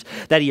Scriptures,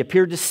 that He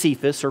appeared to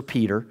Cephas," or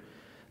Peter,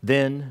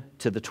 "then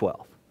to the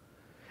 12.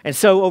 And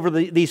so over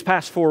these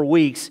past 4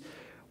 weeks,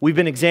 we've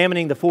been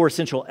examining the 4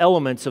 essential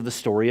elements of the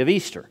story of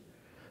Easter,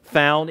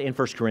 found in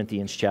 1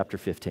 Corinthians chapter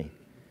 15.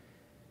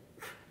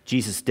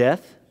 Jesus'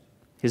 death,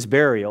 His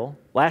burial.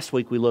 Last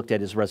week we looked at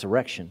His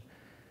resurrection.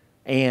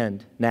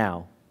 And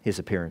now His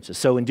appearances.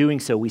 So in doing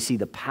so, we see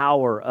the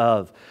power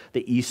of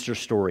the Easter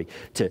story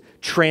to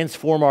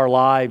transform our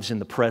lives in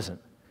the present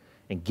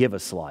and give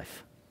us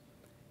life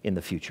in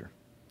the future.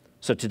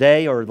 So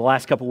today, or the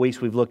last couple of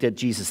weeks, we've looked at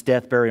Jesus'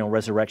 death, burial, and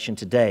resurrection.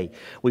 Today,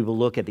 we will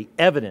look at the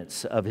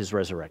evidence of His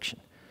resurrection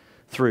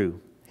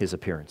through His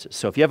appearances.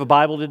 So if you have a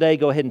Bible today,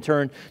 go ahead and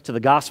turn to the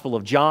Gospel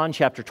of John,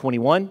 chapter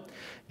 21.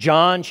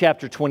 John,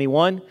 chapter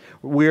 21.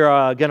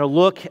 We're going to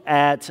look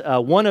at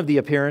one of the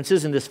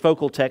appearances in this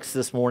focal text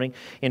this morning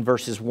in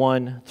verses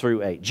 1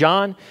 through 8.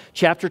 John,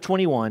 chapter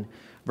 21,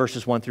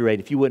 verses 1 through 8.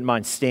 If you wouldn't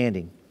mind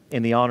standing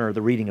in the honor of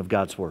the reading of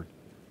God's Word.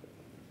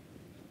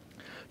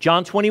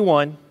 John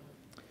 21,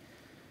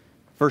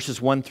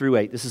 verses 1 through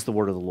 8. This is the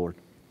word of the Lord.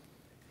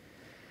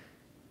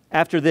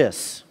 "After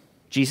this,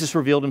 Jesus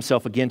revealed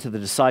Himself again to the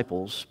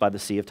disciples by the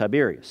Sea of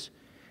Tiberias.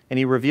 And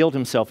He revealed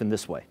Himself in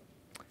this way.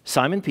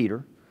 Simon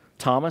Peter,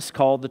 Thomas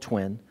called the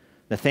twin,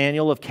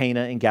 Nathanael of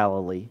Cana in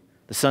Galilee,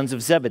 the sons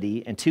of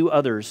Zebedee, and 2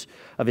 others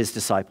of His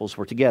disciples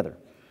were together.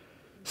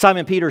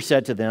 Simon Peter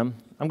said to them,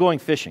 'I'm going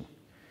fishing.'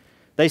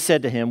 They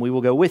said to him, 'We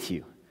will go with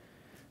you.'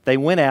 They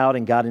went out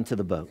and got into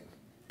the boat.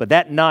 But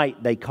that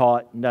night they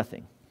caught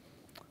nothing.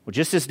 Well,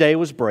 just as day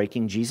was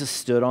breaking, Jesus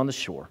stood on the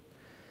shore.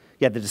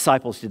 Yet the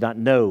disciples did not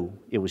know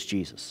it was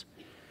Jesus.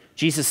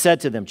 Jesus said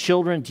to them,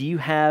 'Children, do you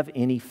have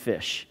any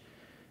fish?'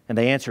 And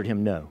they answered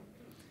Him, 'No.'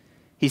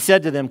 He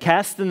said to them,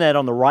 'Cast the net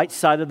on the right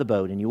side of the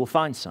boat, and you will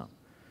find some.'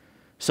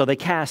 So they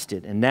cast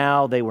it, and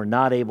now they were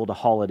not able to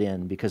haul it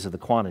in because of the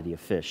quantity of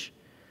fish.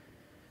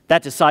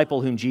 That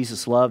disciple whom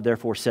Jesus loved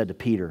therefore said to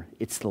Peter,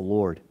 'It's the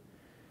Lord.'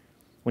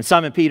 When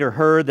Simon Peter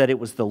heard that it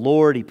was the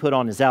Lord, he put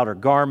on his outer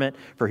garment,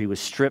 for he was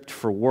stripped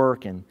for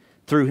work, and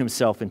threw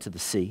himself into the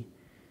sea.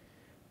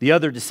 The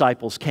other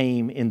disciples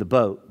came in the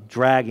boat,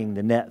 dragging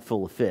the net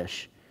full of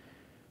fish,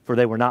 for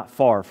they were not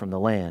far from the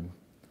land,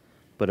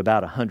 but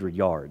about 100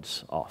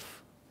 yards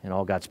off." And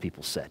all God's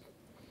people said,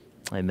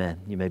 amen.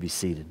 You may be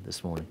seated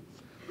this morning.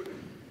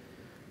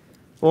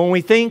 Well, when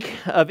we think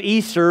of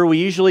Easter, we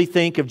usually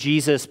think of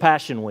Jesus'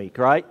 Passion Week,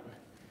 right?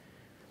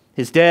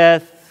 His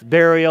death,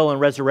 burial, and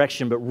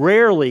resurrection, but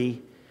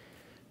rarely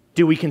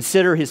do we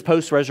consider His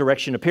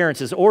post-resurrection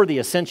appearances, or the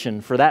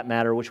ascension for that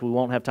matter, which we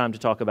won't have time to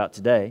talk about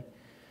today.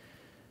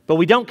 But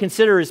we don't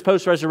consider His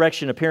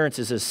post-resurrection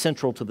appearances as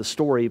central to the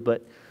story,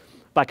 but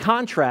by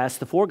contrast,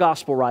 the 4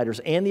 gospel writers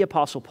and the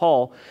Apostle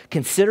Paul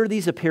consider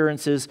these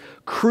appearances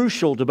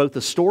crucial to both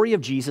the story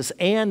of Jesus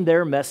and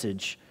their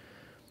message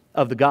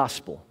of the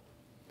gospel.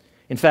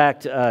 In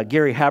fact,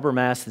 Gary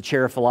Habermas, the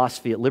chair of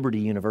philosophy at Liberty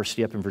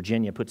University up in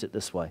Virginia, puts it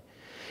this way.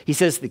 He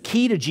says, "The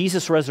key to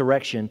Jesus'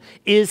 resurrection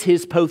is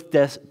His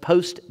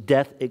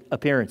post-death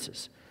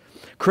appearances.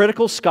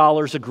 Critical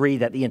scholars agree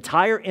that the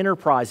entire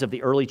enterprise of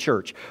the early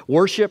church,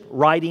 worship,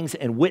 writings,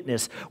 and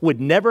witness, would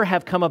never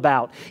have come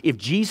about if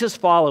Jesus'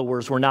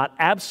 followers were not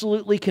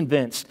absolutely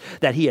convinced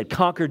that He had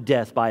conquered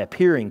death by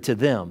appearing to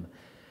them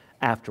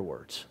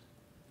afterwards."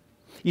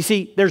 You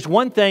see, there's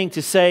one thing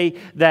to say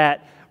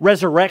that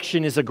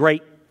resurrection is a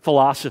great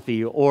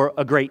philosophy or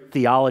a great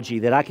theology,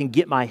 that I can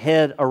get my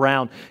head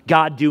around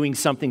God doing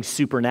something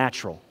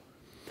supernatural.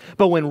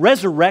 But when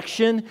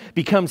resurrection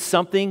becomes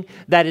something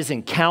that is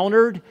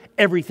encountered,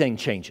 everything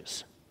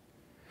changes.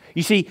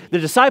 You see, the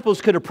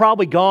disciples could have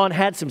probably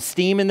had some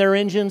steam in their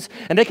engines,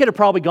 and they could have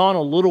probably gone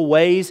a little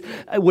ways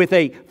with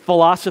a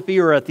philosophy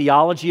or a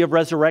theology of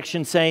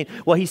resurrection saying,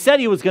 well, he said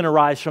he was going to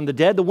rise from the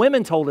dead. The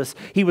women told us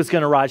he was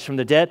going to rise from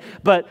the dead,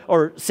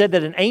 or said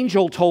that an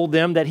angel told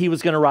them that he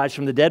was going to rise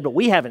from the dead, but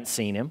we haven't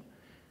seen him.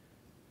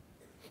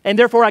 And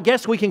therefore, I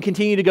guess we can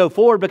continue to go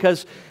forward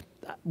because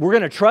we're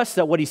going to trust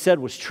that what he said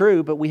was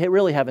true, but we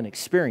really haven't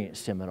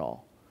experienced him at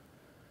all.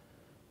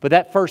 But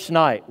that first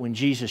night when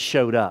Jesus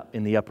showed up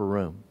in the upper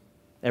room,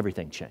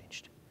 everything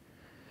changed.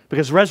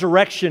 Because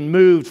resurrection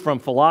moved from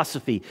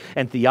philosophy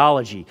and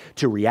theology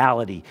to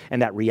reality,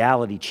 and that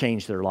reality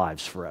changed their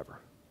lives forever.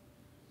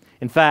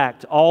 In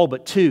fact, all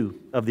but 2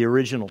 of the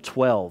original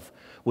 12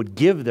 would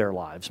give their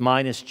lives,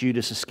 minus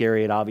Judas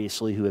Iscariot,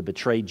 obviously, who had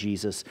betrayed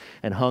Jesus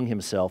and hung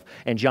himself,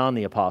 and John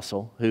the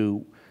Apostle,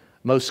 who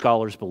most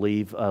scholars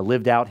believe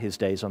lived out his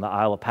days on the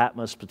Isle of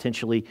Patmos,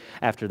 potentially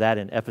after that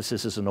in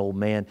Ephesus as an old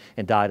man,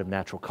 and died of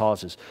natural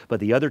causes.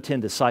 But the other 10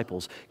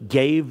 disciples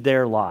gave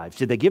their lives.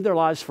 Did they give their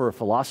lives for a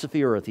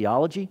philosophy or a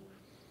theology?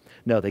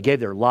 No, they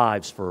gave their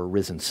lives for a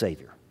risen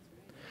Savior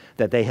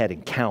that they had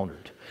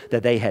encountered,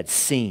 that they had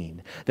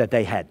seen, that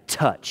they had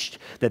touched,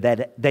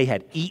 that they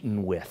had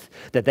eaten with,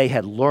 that they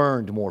had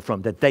learned more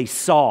from, that they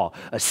saw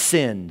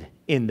ascend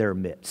in their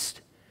midst.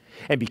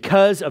 And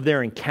because of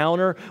their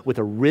encounter with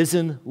a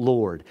risen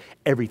Lord,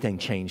 everything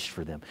changed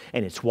for them.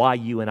 And it's why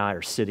you and I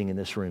are sitting in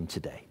this room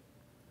today.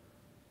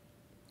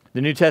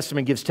 The New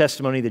Testament gives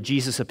testimony that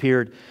Jesus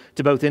appeared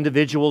to both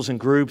individuals and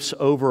groups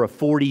over a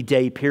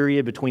 40-day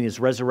period between his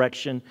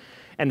resurrection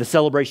and the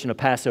celebration of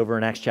Passover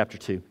in Acts chapter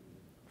 2.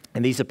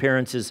 And these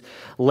appearances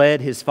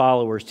led his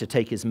followers to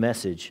take his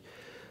message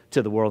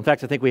to the world. In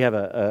fact, I think we have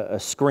a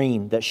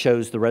screen that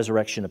shows the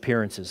resurrection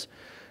appearances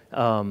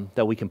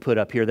that we can put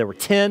up here. There were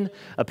 10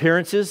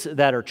 appearances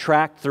that are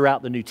tracked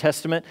throughout the New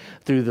Testament,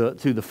 through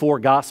the 4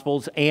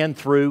 Gospels and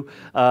through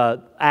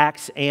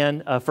Acts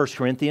and 1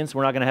 Corinthians.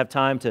 We're not going to have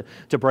time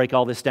to break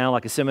all this down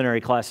like a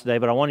seminary class today,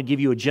 but I want to give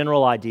you a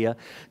general idea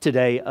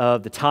today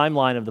of the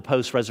timeline of the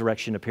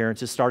post-resurrection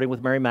appearances, starting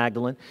with Mary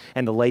Magdalene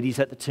and the ladies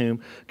at the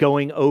tomb,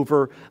 going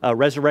over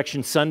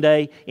Resurrection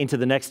Sunday into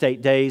the next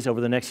 8 days, over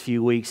the next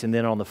few weeks, and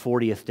then on the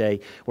 40th day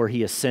where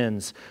he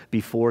ascends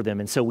before them.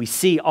 And so we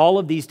see all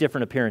of these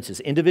different appearances.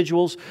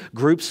 Individuals,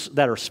 groups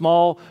that are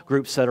small,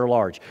 groups that are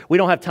large. We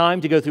don't have time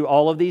to go through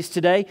all of these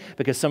today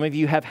because some of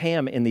you have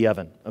ham in the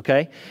oven,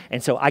 okay?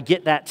 And so I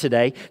get that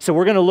today. So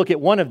we're going to look at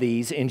one of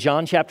these in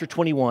John chapter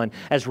 21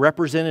 as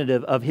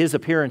representative of his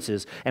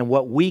appearances and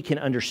what we can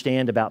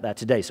understand about that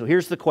today. So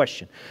here's the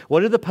question. What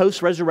do the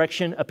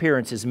post-resurrection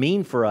appearances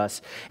mean for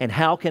us, and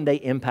how can they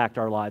impact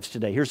our lives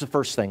today? Here's the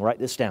first thing. Write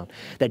this down.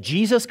 That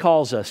Jesus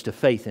calls us to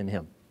faith in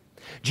him.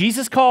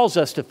 Jesus calls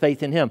us to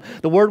faith in him.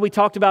 The word we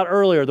talked about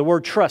earlier, the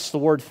word trust, the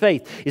word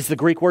faith, is the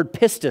Greek word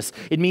pistis.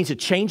 It means a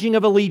changing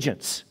of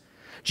allegiance.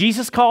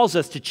 Jesus calls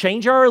us to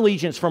change our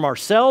allegiance from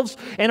ourselves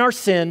and our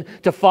sin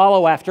to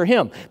follow after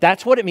him.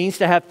 That's what it means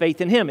to have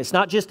faith in him. It's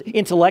not just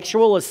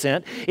intellectual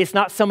assent. It's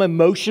not some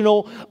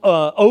emotional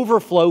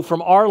overflow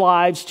from our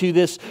lives to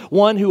this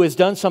one who has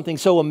done something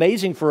so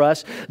amazing for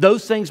us.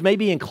 Those things may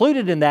be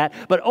included in that,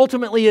 but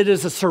ultimately it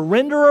is a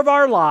surrender of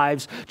our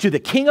lives to the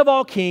King of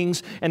all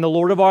kings and the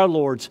Lord of our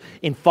lords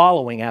in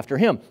following after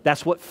him.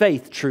 That's what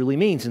faith truly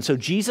means. And so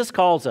Jesus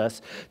calls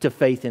us to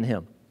faith in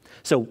him.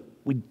 So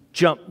we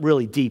jump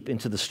really deep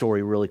into the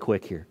story really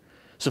quick here.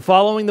 So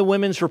following the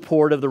women's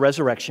report of the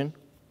resurrection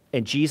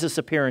and Jesus'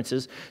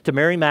 appearances to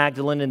Mary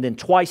Magdalene and then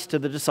twice to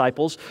the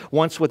disciples,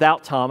 once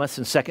without Thomas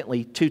and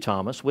secondly to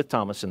Thomas, with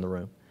Thomas in the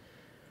room,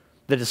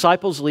 the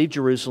disciples leave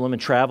Jerusalem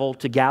and travel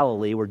to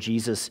Galilee where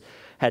Jesus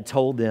had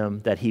told them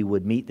that he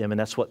would meet them, and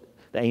that's what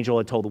the angel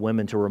had told the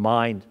women to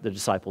remind the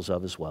disciples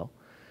of as well.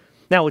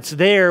 Now it's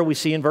there we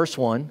see in verse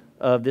 1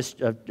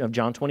 of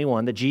John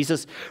 21 that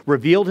Jesus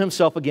revealed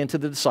himself again to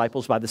the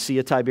disciples by the Sea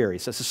of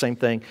Tiberias. That's the same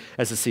thing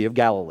as the Sea of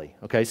Galilee.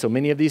 Okay, so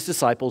many of these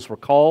disciples were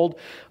called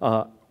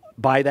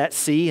by that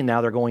sea, and now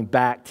they're going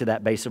back to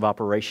that base of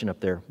operation up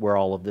there where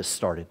all of this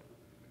started.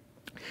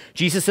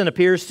 Jesus then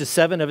appears to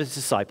 7 of his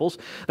disciples.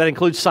 That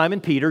includes Simon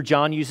Peter.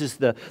 John uses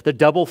the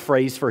double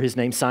phrase for his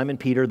name, Simon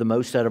Peter, the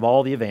most out of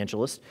all the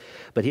evangelists.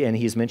 And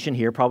he's mentioned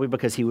here probably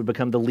because he would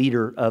become the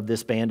leader of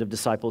this band of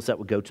disciples that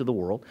would go to the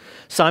world.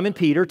 Simon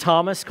Peter,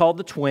 Thomas called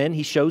the twin.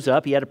 He shows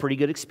up. He had a pretty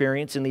good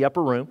experience in the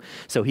upper room.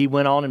 So he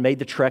went on and made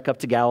the trek up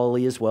to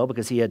Galilee as well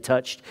because he had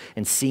touched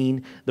and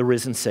seen the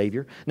risen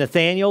Savior.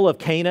 Nathanael of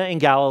Cana in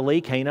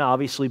Galilee, Cana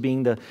obviously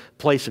being the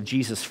place of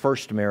Jesus'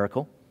 first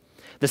miracle.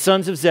 The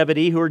sons of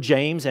Zebedee, who are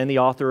James and the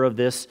author of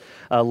this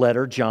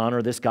letter, John,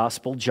 or this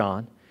gospel,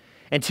 John.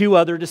 And 2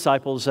 other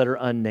disciples that are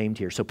unnamed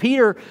here. So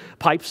Peter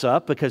pipes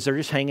up because they're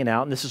just hanging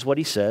out, and this is what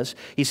he says.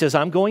 He says,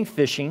 I'm going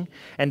fishing,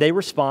 and they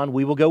respond,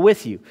 we will go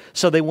with you.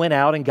 So they went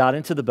out and got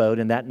into the boat,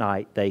 and that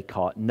night they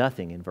caught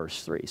nothing in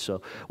verse 3.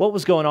 So what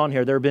was going on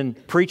here? There have been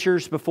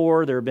preachers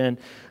before, there have been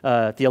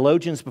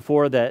theologians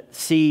before that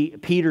see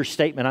Peter's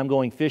statement, I'm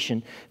going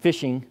fishing,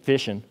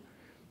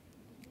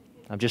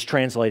 I'm just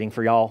translating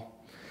for y'all.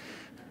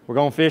 We're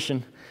going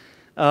fishing.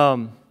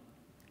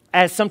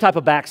 As some type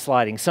of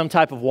backsliding, some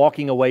type of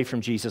walking away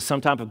from Jesus,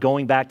 some type of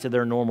going back to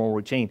their normal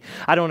routine.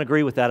 I don't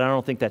agree with that. I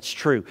don't think that's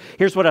true.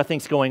 Here's what I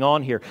think's going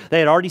on here. They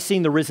had already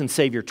seen the risen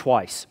Savior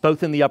twice,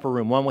 both in the upper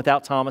room, one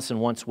without Thomas and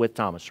once with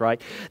Thomas,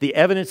 right? The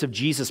evidence of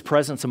Jesus'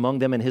 presence among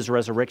them and his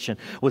resurrection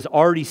was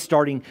already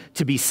starting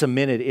to be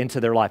cemented into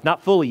their life.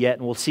 Not fully yet,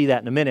 and we'll see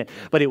that in a minute,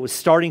 but it was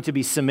starting to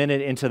be cemented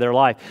into their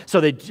life.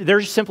 So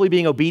they're simply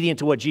being obedient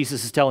to what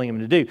Jesus is telling them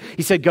to do.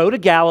 He said, go to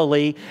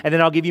Galilee, and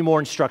then I'll give you more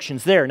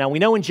instructions there. Now, we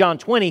know in John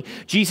 20,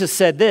 Jesus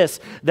said this,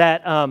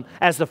 that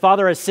as the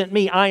Father has sent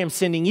me, I am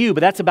sending you.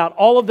 But that's about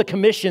all of the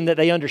commission that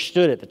they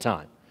understood at the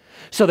time.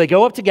 So they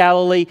go up to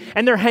Galilee,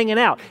 and they're hanging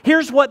out.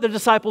 Here's what the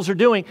disciples are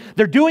doing.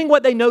 They're doing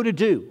what they know to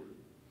do.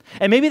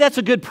 And maybe that's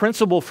a good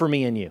principle for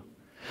me and you.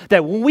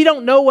 That when we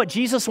don't know what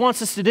Jesus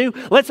wants us to do,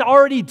 let's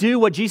already do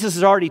what Jesus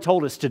has already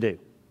told us to do.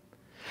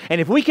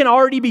 And if we can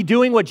already be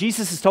doing what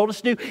Jesus has told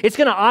us to do, it's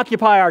going to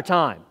occupy our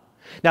time.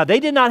 Now, they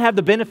did not have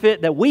the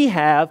benefit that we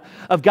have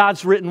of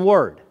God's written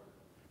word,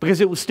 because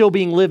it was still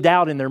being lived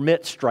out in their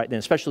midst right then,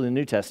 especially in the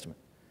New Testament.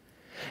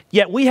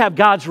 Yet we have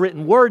God's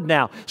written word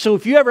now. So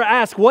if you ever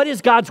ask, what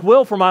is God's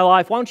will for my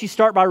life? Why don't you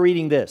start by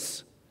reading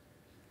this?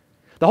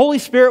 The Holy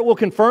Spirit will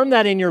confirm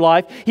that in your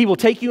life. He will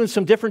take you in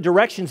some different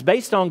directions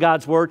based on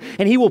God's word,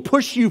 and He will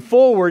push you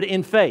forward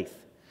in faith.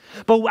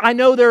 But I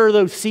know there are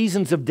those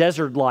seasons of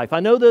desert life.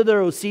 I know that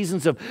there are those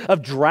seasons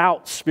of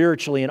drought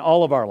spiritually in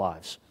all of our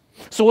lives.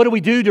 So what do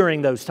we do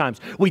during those times?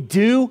 We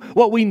do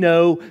what we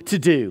know to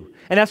do.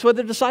 And that's what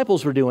the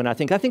disciples were doing, I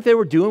think. I think they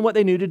were doing what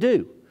they knew to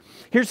do.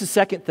 Here's the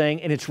second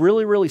thing, and it's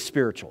really, really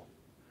spiritual.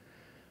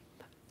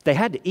 They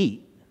had to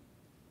eat,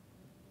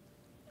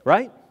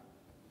 right?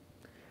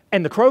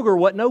 And the Kroger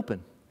wasn't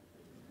open.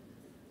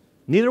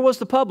 Neither was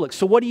the Publix.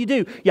 So what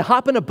do? You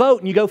hop in a boat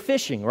and you go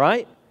fishing,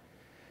 right?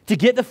 To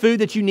get the food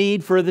that you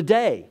need for the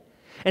day.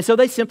 And so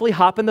they simply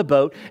hop in the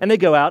boat and they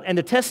go out. And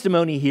the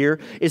testimony here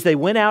is they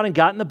went out and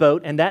got in the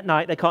boat, and that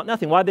night they caught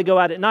nothing. Why did they go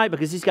out at night?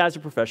 Because these guys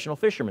are professional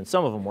fishermen.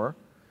 Some of them were.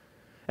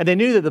 And they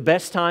knew that the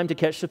best time to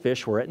catch the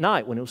fish were at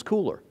night when it was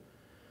cooler.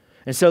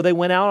 And so they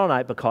went out all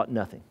night but caught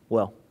nothing.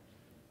 Well,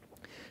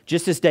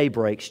 just as day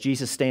breaks,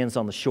 Jesus stands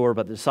on the shore,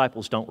 but the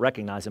disciples don't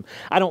recognize Him.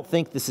 I don't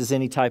think this is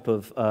any type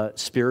of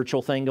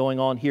spiritual thing going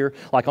on here.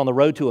 Like on the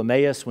road to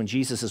Emmaus, when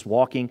Jesus is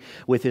walking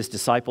with His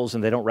disciples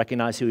and they don't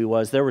recognize who He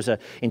was, there was an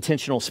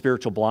intentional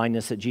spiritual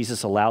blindness that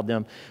Jesus allowed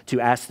them to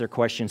ask their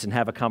questions and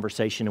have a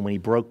conversation. And when He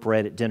broke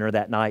bread at dinner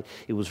that night,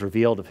 it was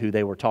revealed of who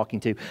they were talking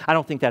to. I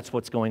don't think that's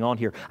what's going on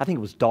here. I think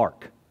it was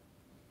dark.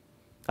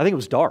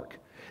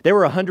 They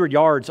were 100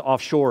 yards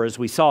offshore, as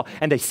we saw,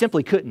 and they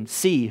simply couldn't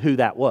see who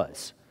that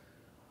was.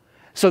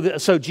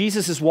 So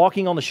Jesus is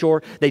walking on the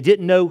shore. They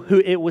didn't know who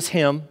it was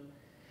Him.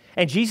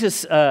 And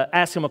Jesus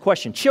asked him a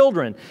question.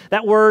 Children,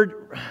 that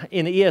word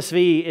in the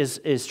ESV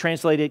is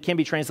translated, can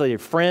be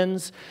translated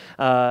friends.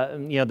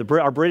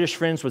 Our British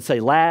friends would say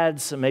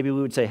lads. Maybe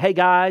we would say, hey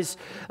guys,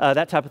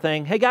 that type of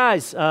thing. Hey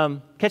guys,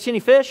 catch any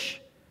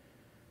fish?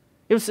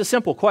 It was a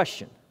simple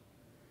question.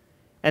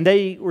 And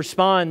they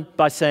respond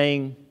by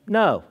saying,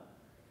 no.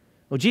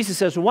 Well, Jesus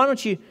says, well, why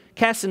don't you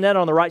cast the net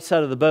on the right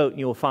side of the boat and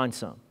you will find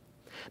some.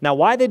 Now,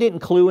 why they didn't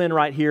clue in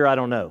right here, I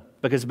don't know.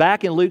 Because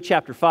back in Luke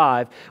chapter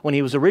 5, when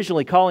He was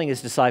originally calling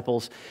His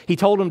disciples, He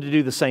told them to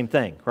do the same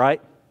thing,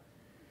 right?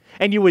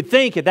 And you would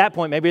think at that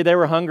point, maybe they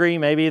were hungry,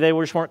 maybe they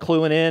just weren't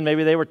cluing in,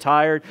 maybe they were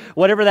tired,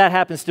 whatever that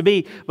happens to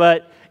be.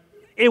 But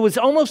it was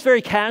almost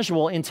very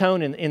casual in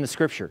tone in the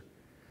Scripture.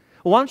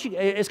 Well, why don't you,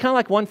 it's kind of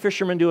like one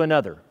fisherman to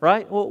another,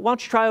 right? Well, why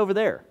don't you try over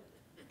there?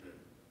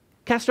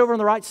 Cast over on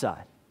the right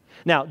side.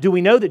 Now, do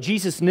we know that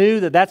Jesus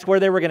knew that that's where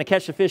they were going to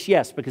catch the fish?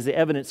 Yes, because the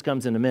evidence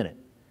comes in a minute.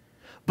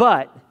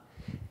 But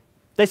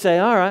they say,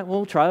 all right,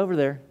 we'll try over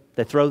there.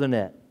 They throw the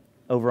net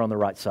over on the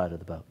right side of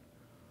the boat.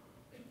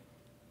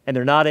 And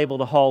they're not able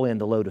to haul in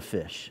the load of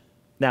fish.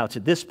 Now, it's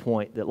at this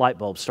point that light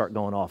bulbs start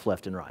going off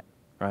left and right?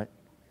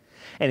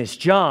 And it's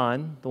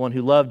John, the one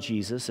who loved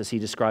Jesus, as he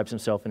describes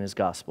himself in his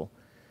gospel,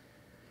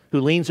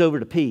 who leans over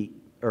to Pete,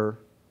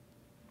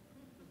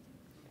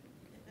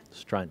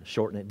 just trying to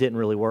shorten it. Didn't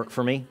really work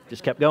for me.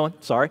 Just kept going.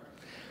 Sorry.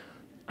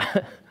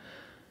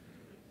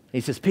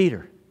 He says,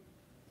 Peter,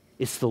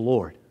 it's the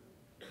Lord.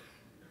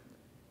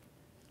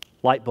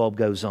 Light bulb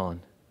goes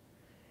on.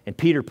 And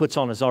Peter puts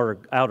on his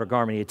outer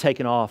garment. He had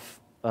taken off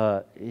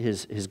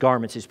his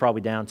garments. He's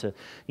probably down to,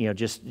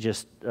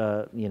 just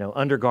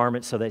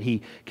undergarments so that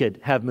he could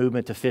have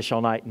movement to fish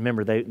all night.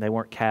 Remember, they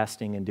weren't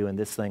casting and doing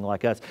this thing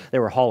like us. They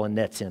were hauling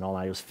nets in all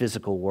night. It was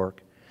physical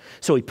work.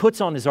 So he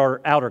puts on his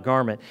outer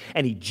garment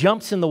and he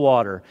jumps in the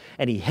water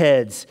and he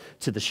heads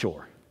to the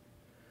shore.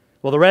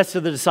 Well, the rest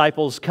of the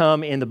disciples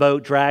come in the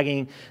boat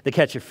dragging the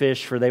catch of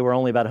fish, for they were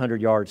only about 100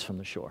 yards from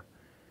the shore.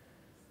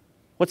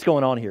 What's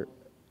going on here?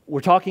 We're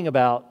talking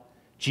about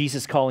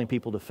Jesus calling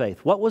people to faith.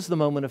 What was the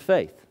moment of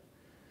faith?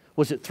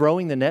 Was it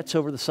throwing the nets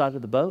over the side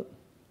of the boat?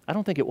 I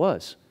don't think it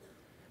was,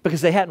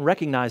 because they hadn't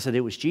recognized that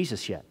it was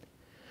Jesus yet.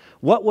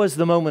 What was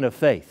the moment of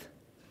faith?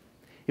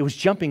 It was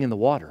jumping in the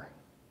water.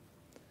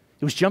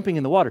 It was jumping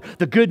in the water.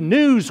 The good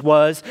news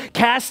was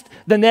cast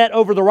the net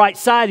over the right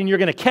side and you're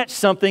going to catch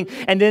something.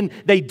 And then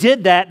they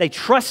did that. They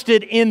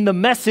trusted in the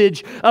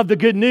message of the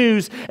good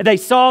news. They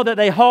saw that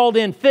they hauled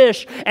in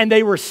fish and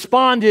they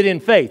responded in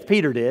faith.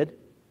 Peter did.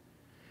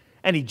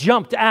 And he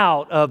jumped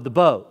out of the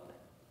boat.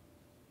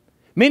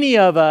 Many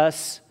of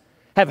us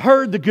have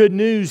heard the good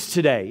news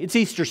today. It's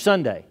Easter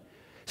Sunday.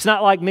 It's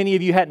not like many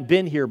of you hadn't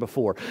been here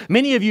before.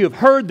 Many of you have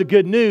heard the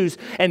good news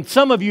and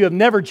some of you have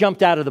never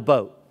jumped out of the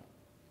boat.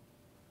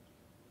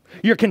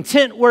 You're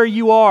content where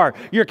you are.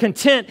 You're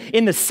content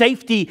in the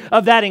safety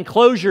of that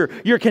enclosure.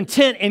 You're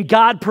content in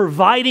God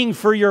providing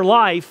for your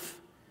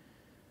life.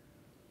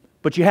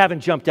 But you haven't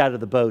jumped out of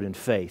the boat in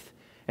faith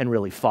and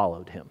really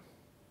followed Him.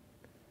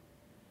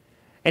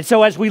 And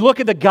so as we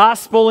look at the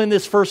gospel in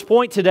this first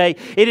point today,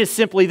 it is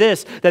simply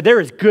this, that there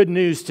is good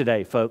news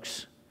today,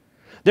 folks.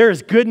 There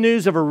is good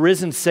news of a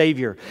risen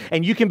Savior.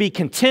 And you can be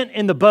content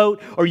in the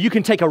boat, or you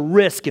can take a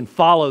risk and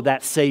follow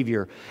that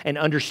Savior and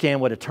understand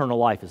what eternal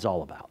life is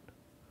all about.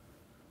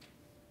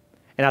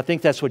 And I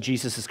think that's what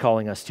Jesus is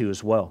calling us to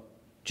as well.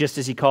 Just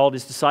as He called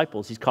His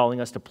disciples, He's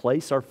calling us to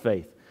place our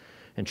faith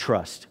and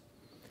trust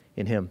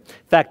in Him.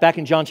 In fact, back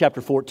in John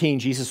chapter 14,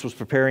 Jesus was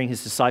preparing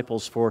His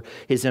disciples for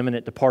His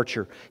imminent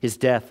departure, His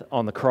death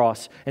on the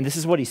cross. And this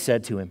is what He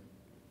said to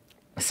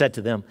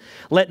them,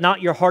 "Let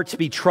not your hearts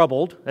be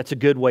troubled." That's a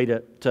good way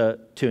to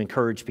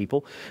encourage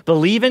people.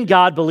 "Believe in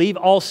God, believe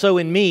also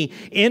in me.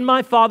 In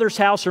my Father's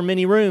house are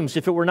many rooms.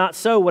 If it were not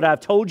so, would I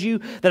have told you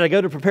that I go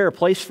to prepare a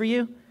place for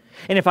you?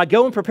 And if I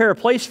go and prepare a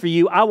place for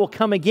you, I will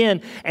come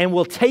again and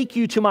will take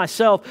you to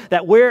myself,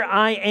 that where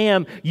I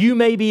am, you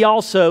may be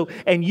also,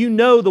 and you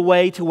know the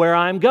way to where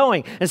I'm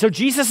going." And so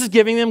Jesus is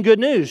giving them good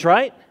news,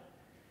 right?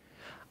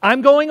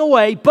 I'm going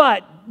away,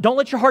 but don't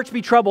let your hearts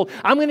be troubled.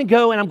 I'm going to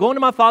go and I'm going to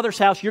my Father's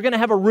house. You're going to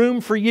have a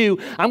room for you.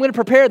 I'm going to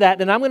prepare that,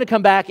 then I'm going to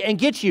come back and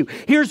get you.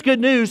 Here's good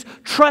news.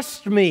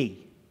 Trust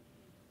me.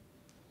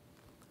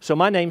 So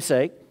my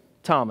namesake,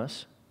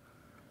 Thomas,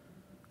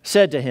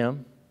 said to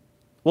Him,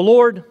 "Well,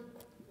 Lord,"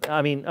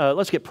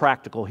 let's get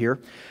practical here.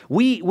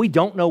 We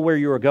don't know where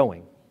you are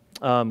going.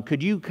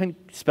 Could you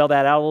spell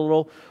that out a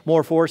little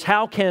more for us?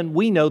 How can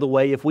we know the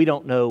way if we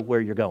don't know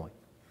where you're going?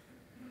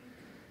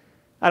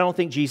 I don't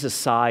think Jesus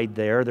sighed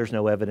there. There's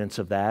no evidence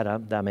of that.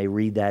 I may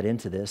read that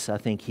into this. I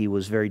think He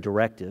was very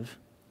directive.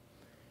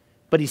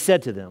 But He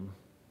said to them,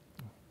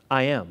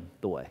 "I am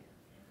the way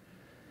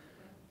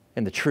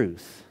and the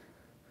truth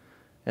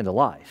and the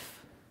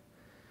life.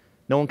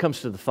 No one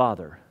comes to the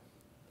Father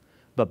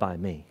but by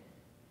me."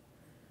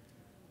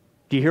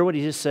 Do you hear what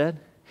He just said?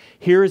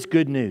 Here is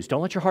good news.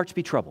 Don't let your hearts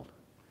be troubled.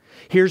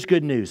 Here's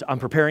good news. I'm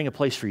preparing a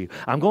place for you.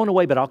 I'm going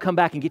away, but I'll come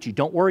back and get you.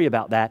 Don't worry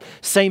about that.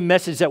 Same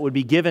message that would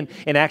be given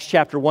in Acts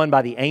chapter 1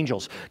 by the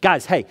angels.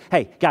 Guys, hey,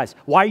 guys,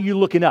 why are you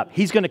looking up?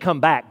 He's going to come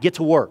back. Get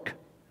to work.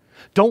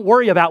 Don't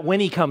worry about when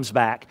He comes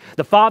back.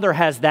 The Father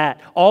has that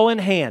all in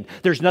hand.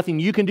 There's nothing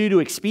you can do to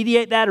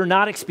expedite that or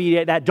not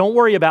expedite that. Don't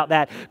worry about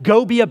that.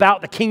 Go be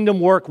about the kingdom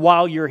work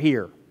while you're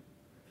here.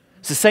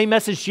 It's the same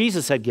message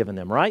Jesus had given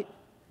them, right?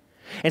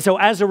 And so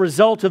as a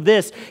result of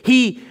this,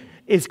 he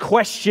is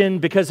questioned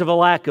because of a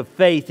lack of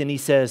faith, and he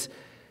says,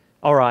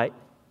 "All right,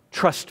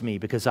 trust me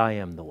because I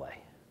am the way,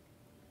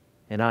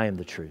 and I am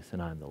the truth,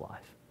 and I am the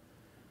life."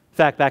 In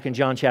fact, back in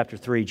John chapter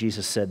 3,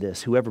 Jesus said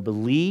this, "Whoever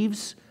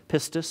believes,"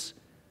 pistis,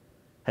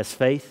 has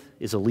faith,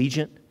 is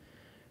allegiant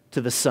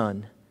to the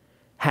Son,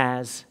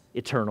 has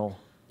eternal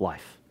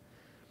life.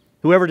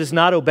 "Whoever does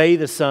not obey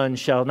the Son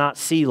shall not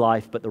see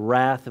life, but the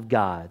wrath of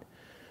God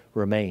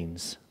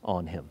remains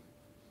on him."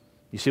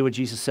 You see what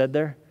Jesus said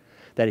there?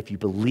 That if you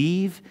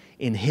believe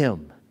in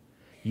Him,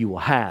 you will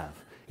have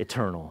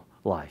eternal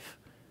life.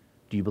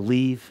 Do you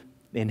believe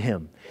in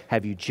Him?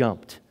 Have you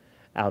jumped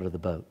out of the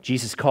boat?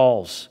 Jesus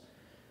calls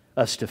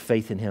us to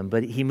faith in Him,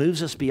 but He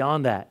moves us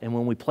beyond that. And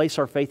when we place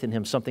our faith in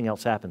Him, something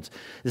else happens.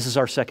 This is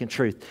our second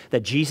truth,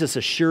 that Jesus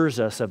assures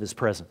us of His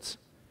presence.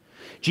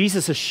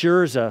 Jesus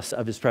assures us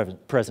of His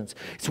presence.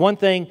 It's one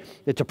thing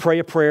to pray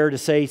a prayer, to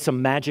say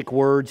some magic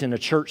words in a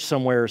church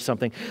somewhere or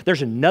something.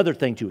 There's another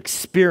thing to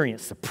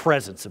experience the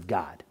presence of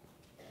God,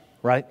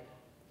 right?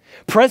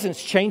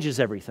 Presence changes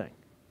everything.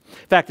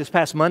 In fact, this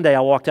past Monday, I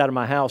walked out of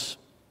my house.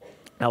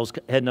 I was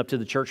heading up to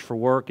the church for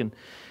work,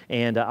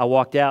 and I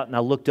walked out and I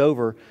looked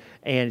over,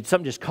 and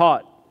something just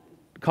caught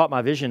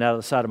my vision out of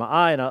the side of my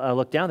eye, and I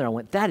looked down there and I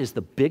went, "That is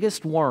the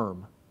biggest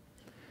worm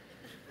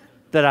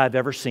that I've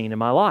ever seen in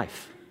my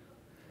life.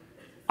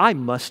 I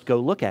must go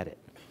look at it."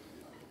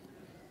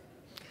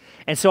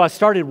 And so I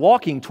started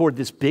walking toward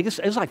this biggest,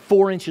 it was like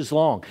 4 inches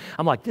long.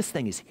 I'm like, this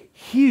thing is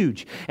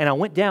huge. And I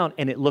went down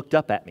and it looked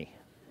up at me.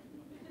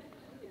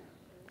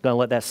 Gonna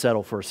let that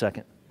settle for a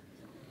second.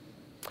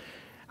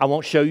 I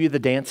won't show you the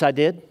dance I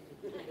did.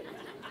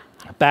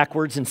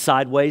 Backwards and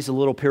sideways, a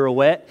little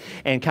pirouette,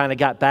 and kind of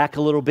got back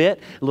a little bit.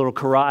 A little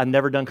karate. I've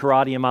never done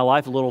karate in my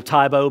life, a little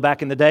Taibo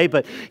back in the day,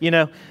 but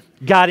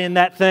got in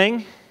that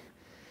thing,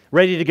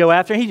 ready to go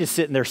after him. He's just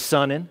sitting there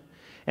sunning.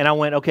 And I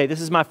went, okay,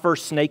 this is my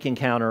first snake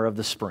encounter of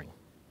the spring.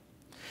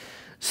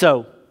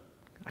 So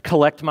I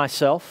collect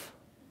myself.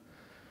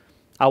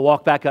 I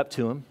walk back up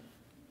to him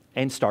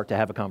and start to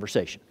have a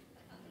conversation.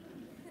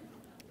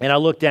 And I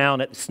look down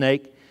at the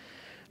snake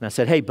and I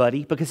said, "Hey,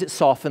 buddy," because it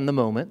softened the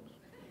moment,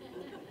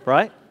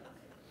 right?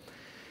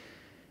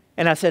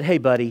 And I said, "Hey,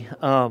 buddy,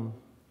 don't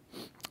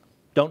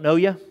know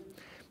you,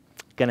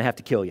 gonna have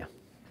to kill you."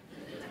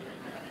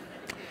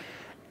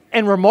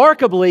 And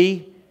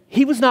remarkably,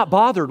 he was not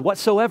bothered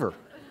whatsoever.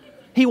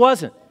 He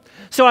wasn't.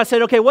 So I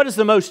said, okay, what is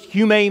the most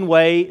humane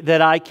way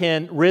that I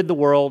can rid the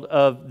world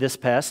of this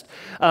pest?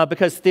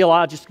 Because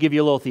just to give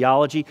you a little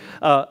theology,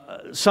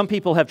 some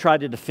people have tried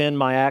to defend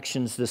my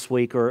actions this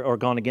week or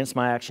gone against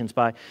my actions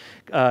by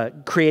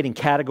creating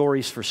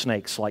categories for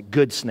snakes, like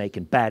good snake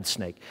and bad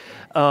snake.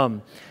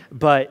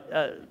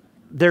 But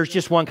there's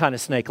just one kind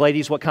of snake.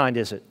 Ladies, what kind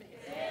is it?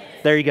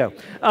 There you go.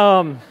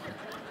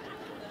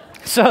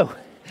 So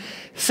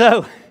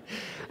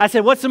I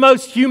said, what's the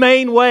most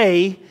humane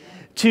way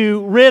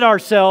to rid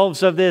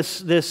ourselves of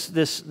this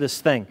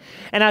thing?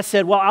 And I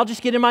said, well, I'll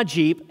just get in my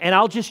Jeep and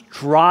I'll just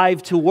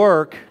drive to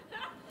work.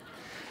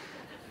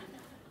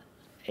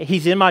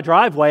 He's in my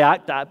driveway.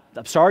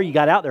 I'm sorry you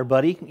got out there,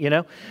 buddy,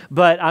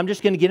 but I'm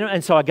just going to get him.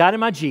 And so I got in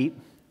my Jeep.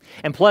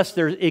 And plus,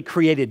 it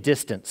created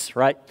distance,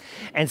 right?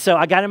 And so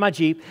I got in my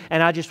Jeep,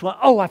 and I just went,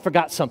 oh, I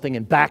forgot something,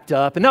 and backed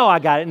up. And no, I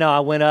got it. No, I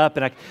went up,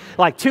 and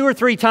like 2 or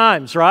 3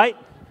 times, right?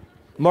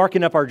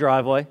 Marking up our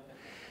driveway.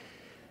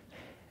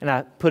 And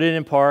I put it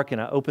in park,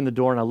 and I opened the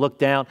door, and I looked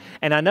down.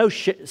 And I know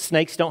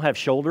snakes don't have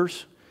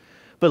shoulders,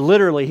 but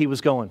literally he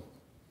was going.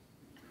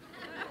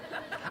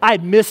 I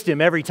had missed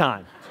him every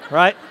time,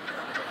 right?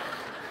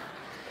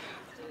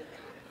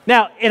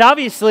 Now,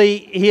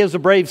 he is a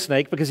brave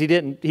snake because he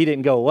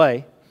didn't go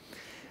away.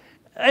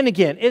 And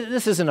again,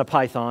 this isn't a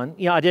python.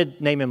 I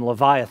did name him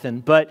Leviathan,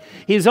 but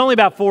he was only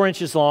about 4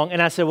 inches long.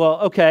 And I said, well,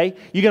 okay,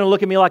 you're going to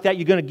look at me like that?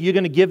 You're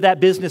going to give that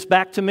business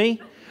back to me?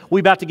 We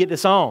about to get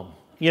this on,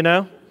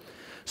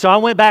 So I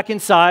went back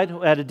inside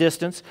at a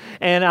distance,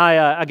 and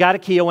I got a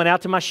key. I went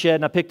out to my shed,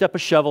 and I picked up a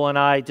shovel, and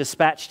I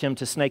dispatched him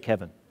to snake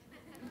heaven.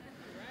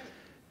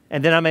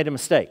 And then I made a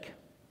mistake.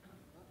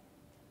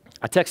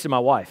 I texted my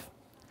wife.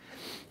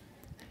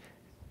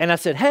 And I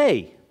said,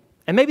 hey,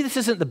 and maybe this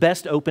isn't the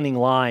best opening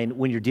line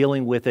when you're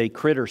dealing with a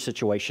critter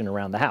situation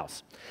around the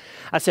house.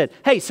 I said,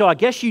 hey, so I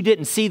guess you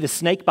didn't see the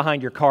snake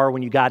behind your car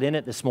when you got in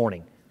it this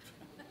morning.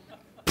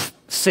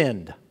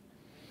 Send.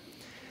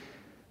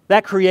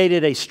 That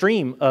created a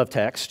stream of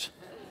text.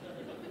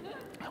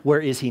 Where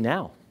is he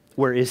now?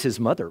 Where is his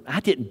mother? I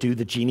didn't do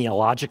the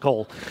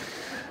genealogical,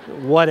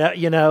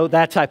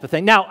 that type of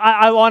thing. Now,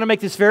 I want to make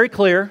this very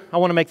clear.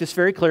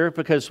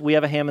 Because we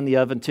have a ham in the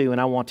oven too, and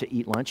I want to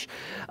eat lunch.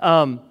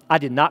 I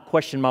did not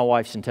question my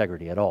wife's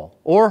integrity at all,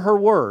 or her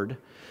word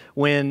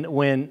when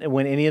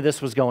any of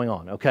this was going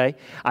on, okay?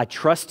 I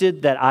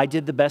trusted that I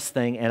did the best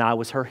thing, and I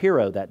was her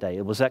hero that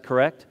day. Was that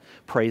correct?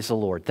 Praise the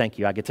Lord. Thank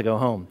you. I get to go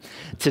home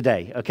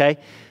today, okay?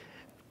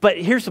 But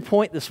here's the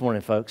point this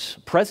morning, folks.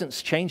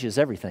 Presence changes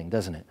everything,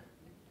 doesn't it?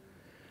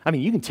 I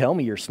mean, you can tell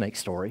me your snake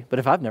story, but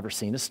if I've never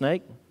seen a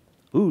snake,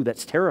 ooh,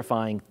 that's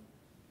terrifying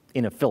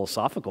in a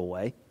philosophical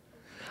way.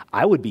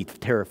 I would be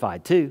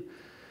terrified too.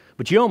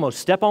 But you almost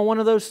step on one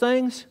of those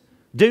things,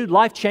 dude,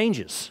 life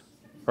changes,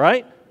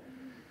 right?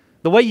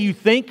 The way you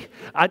think,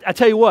 I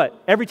tell you what,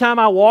 every time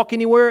I walk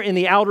anywhere in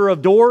the outer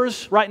of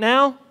doors right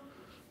now,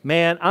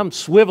 man, I'm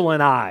swiveling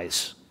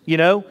eyes,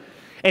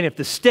 And if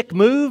the stick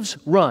moves,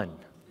 run.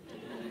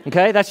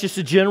 Okay, that's just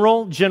a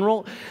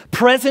general.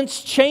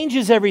 Presence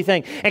changes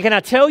everything. And can I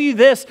tell you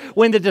this?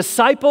 When the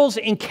disciples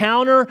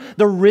encounter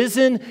the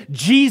risen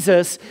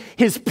Jesus,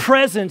 his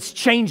presence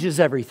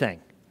changes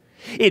everything.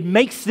 It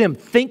makes them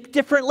think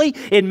differently.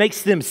 It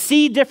makes them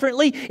see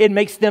differently. It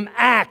makes them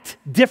act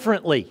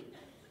differently.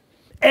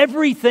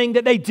 Everything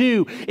that they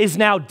do is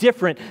now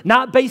different,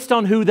 not based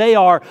on who they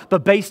are,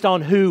 but based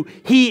on who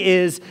he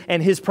is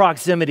and his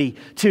proximity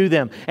to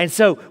them. And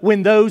so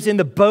when those in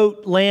the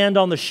boat land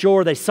on the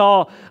shore, they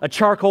saw a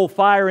charcoal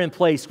fire in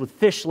place with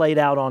fish laid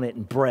out on it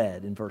and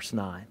bread in verse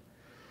 9.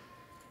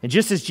 And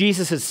just as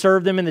Jesus has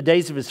served them in the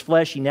days of his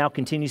flesh, he now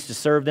continues to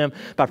serve them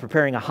by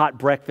preparing a hot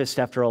breakfast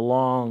after a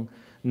long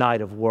night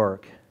of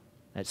work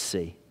at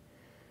sea.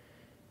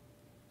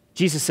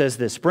 Jesus says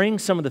this, bring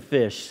some of the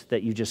fish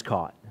that you just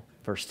caught.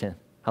 Verse 10.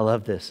 I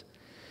love this.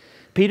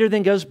 Peter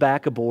then goes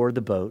back aboard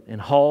the boat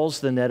and hauls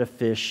the net of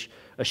fish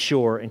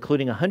ashore,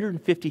 including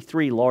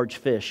 153 large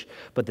fish,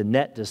 but the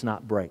net does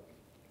not break.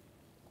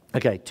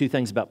 Okay, 2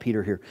 things about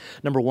Peter here.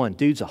 Number 1,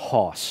 dude's a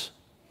hoss.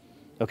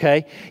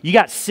 Okay? You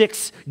got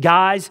 6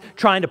 guys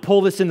trying to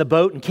pull this in the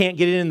boat and can't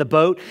get it in the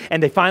boat,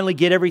 and they finally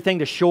get everything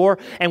to shore.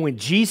 And when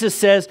Jesus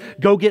says,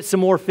 go get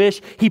some more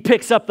fish, he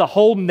picks up the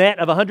whole net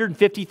of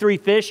 153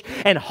 fish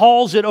and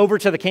hauls it over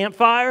to the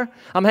campfire.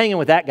 I'm hanging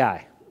with that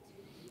guy.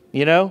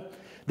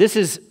 This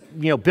is,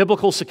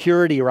 biblical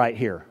security right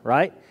here,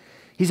 right?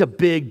 He's a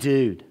big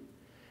dude.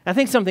 I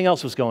think something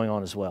else was going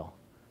on as well.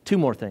 2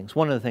 more things.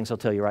 One of the things I'll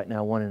tell you right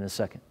now, one in a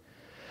second.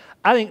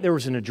 I think there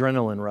was an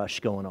adrenaline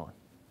rush going on.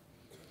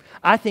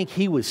 I think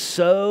he was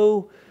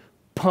so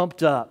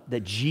pumped up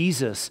that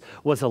Jesus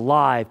was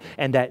alive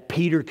and that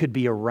Peter could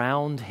be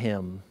around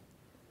him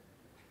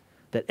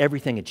that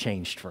everything had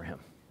changed for him.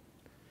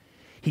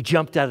 He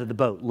jumped out of the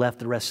boat, left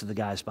the rest of the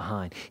guys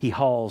behind. He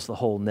hauls the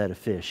whole net of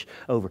fish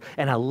over.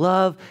 And I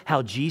love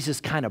how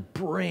Jesus kind of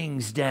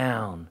brings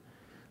down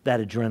that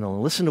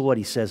adrenaline. Listen to what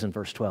he says in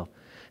verse 12.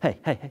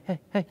 Hey,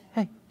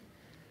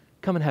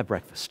 come and have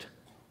breakfast.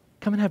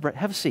 Come and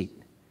have a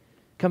seat.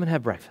 Come and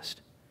have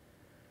breakfast.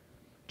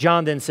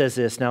 John then says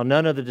this, now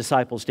none of the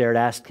disciples dared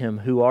ask him,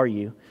 who are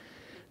you?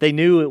 They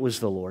knew it was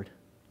the Lord.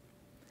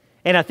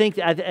 And I think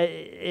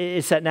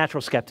it's that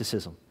natural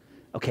skepticism.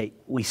 Okay,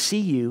 we see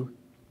you.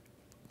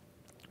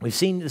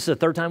 This is the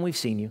third time we've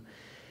seen you.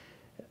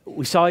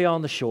 We saw you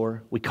on the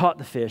shore. We caught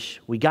the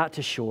fish. We got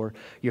to shore.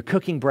 You're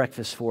cooking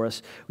breakfast for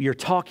us. You're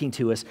talking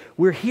to us.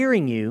 We're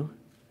hearing you.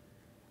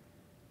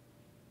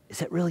 Is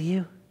that really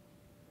you?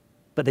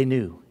 But they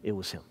knew it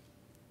was him.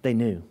 They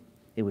knew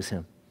it was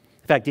him.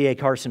 In fact, D.A.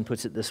 Carson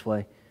puts it this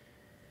way.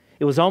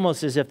 It was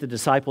almost as if the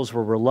disciples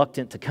were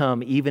reluctant to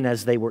come even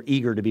as they were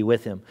eager to be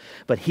with him.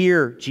 But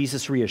here,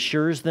 Jesus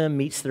reassures them,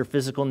 meets their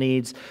physical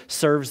needs,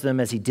 serves them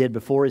as he did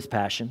before his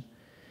passion.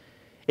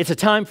 It's a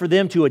time for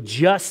them to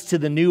adjust to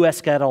the new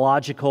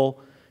eschatological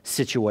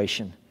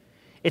situation.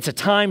 It's a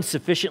time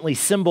sufficiently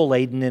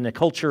symbol-laden in a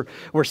culture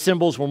where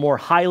symbols were more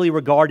highly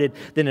regarded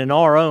than in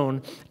our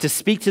own, to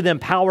speak to them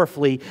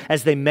powerfully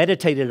as they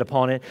meditated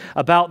upon it,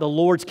 about the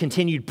Lord's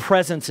continued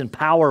presence and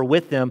power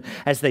with them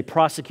as they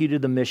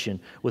prosecuted the mission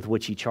with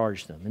which he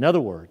charged them. In other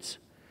words,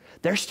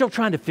 they're still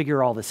trying to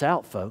figure all this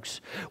out,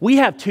 folks. We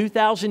have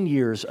 2,000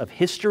 years of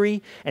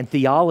history and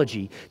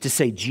theology to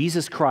say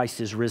Jesus Christ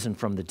is risen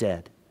from the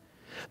dead.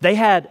 They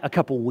had a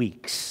couple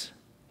weeks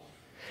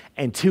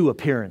and 2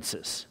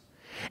 appearances.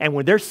 And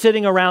when they're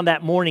sitting around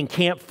that morning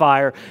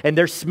campfire and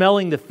they're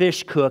smelling the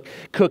fish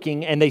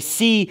cooking and they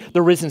see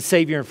the risen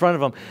Savior in front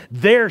of them,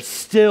 they're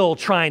still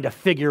trying to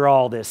figure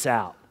all this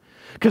out.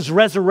 Because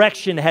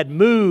resurrection had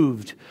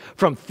moved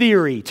from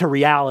theory to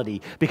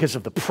reality because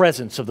of the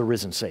presence of the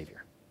risen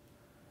Savior.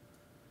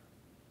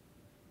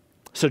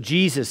 So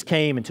Jesus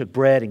came and took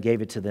bread and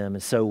gave it to them,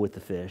 and so with the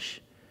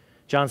fish.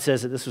 John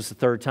says that this was the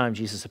 3rd time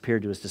Jesus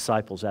appeared to his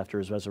disciples after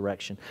his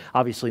resurrection,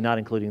 obviously not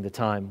including the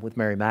time with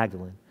Mary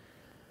Magdalene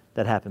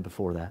that happened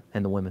before that,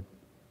 and the women.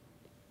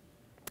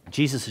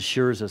 Jesus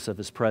assures us of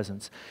his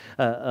presence.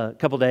 A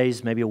couple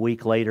days, maybe a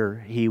week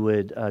later, he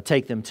would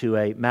take them to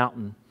a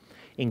mountain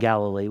in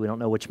Galilee. We don't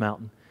know which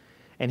mountain.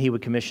 And he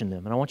would commission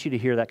them. And I want you to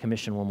hear that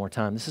commission one more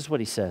time. This is what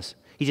he says.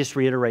 He just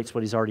reiterates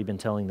what he's already been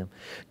telling them.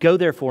 Go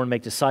therefore and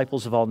make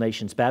disciples of all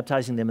nations,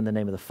 baptizing them in the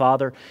name of the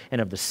Father and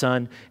of the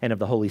Son and of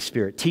the Holy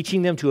Spirit,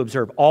 teaching them to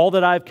observe all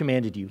that I have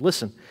commanded you.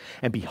 Listen,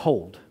 and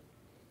behold,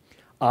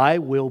 I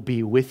will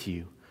be with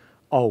you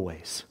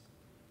always,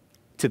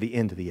 to the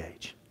end of the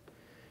age.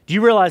 Do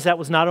you realize that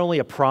was not only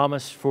a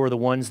promise for the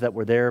ones that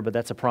were there, but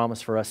that's a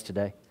promise for us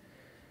today?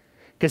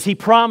 Because he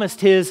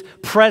promised his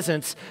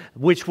presence,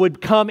 which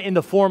would come in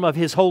the form of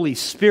his Holy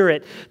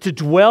Spirit, to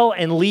dwell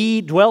in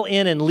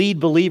and lead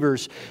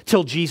believers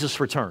till Jesus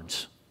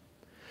returns.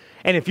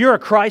 And if you're a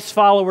Christ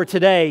follower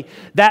today,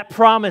 that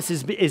promise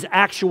is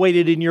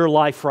actuated in your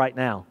life right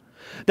now.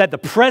 That the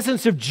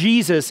presence of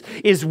Jesus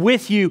is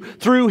with you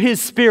through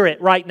his Spirit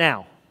right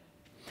now.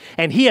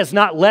 And he has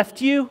not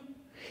left you.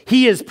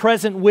 He is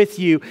present with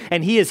you,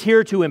 and he is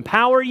here to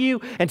empower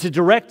you and to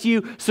direct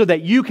you so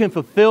that you can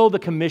fulfill the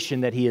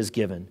commission that he has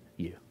given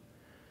you.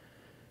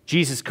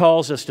 Jesus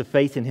calls us to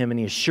faith in him, and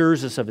he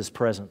assures us of his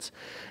presence.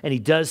 And he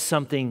does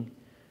something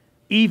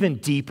even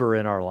deeper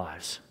in our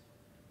lives.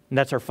 And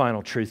that's our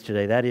final truth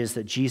today. That is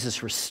that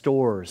Jesus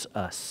restores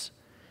us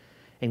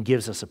and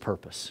gives us a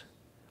purpose.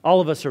 All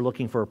of us are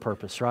looking for a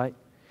purpose, right?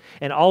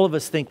 And all of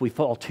us think we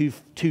fall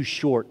too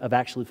short of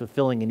actually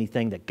fulfilling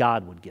anything that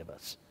God would give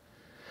us.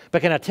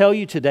 But can I tell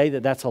you today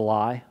that that's a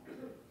lie?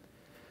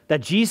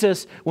 That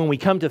Jesus, when we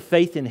come to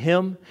faith in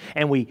him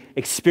and we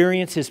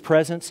experience his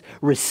presence,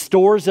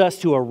 restores us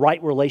to a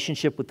right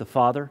relationship with the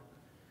Father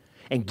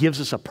and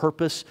gives us a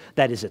purpose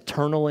that is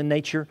eternal in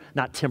nature,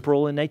 not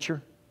temporal in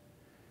nature.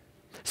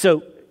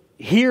 So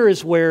here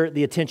is where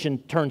the attention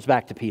turns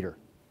back to Peter.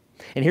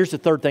 And here's the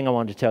third thing I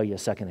wanted to tell you a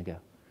second ago.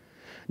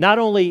 Not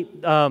only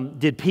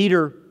did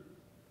Peter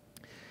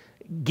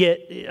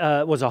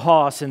was a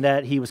hoss in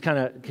that he was kind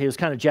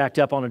of jacked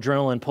up on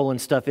adrenaline, pulling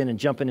stuff in and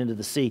jumping into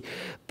the sea.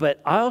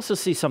 But I also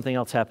see something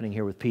else happening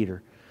here with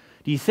Peter.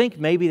 Do you think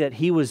maybe that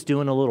he was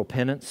doing a little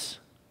penance?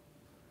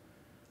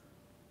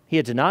 He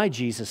had denied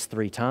Jesus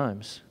 3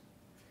 times.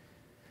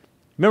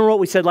 Remember what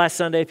we said last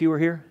Sunday if you were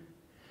here?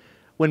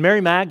 When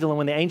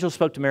the angel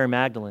spoke to Mary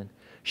Magdalene,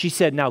 she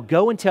said, now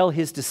go and tell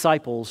his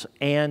disciples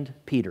and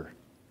Peter.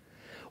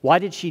 Why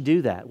did she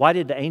do that? Why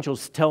did the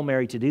angels tell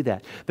Mary to do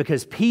that?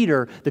 Because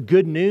Peter, the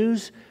good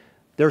news,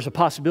 there's a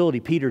possibility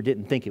Peter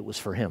didn't think it was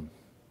for him.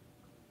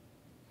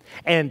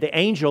 And the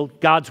angel,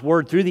 God's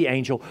word through the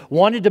angel,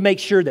 wanted to make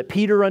sure that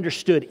Peter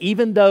understood,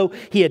 even though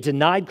he had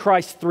denied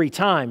Christ 3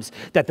 times,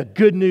 that the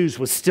good news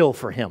was still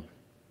for him.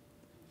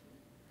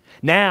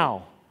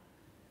 Now,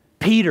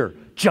 Peter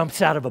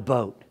jumps out of a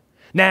boat.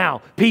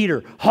 Now,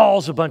 Peter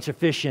hauls a bunch of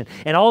fish in,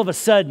 and all of a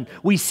sudden,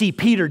 we see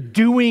Peter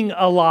doing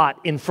a lot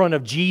in front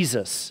of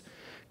Jesus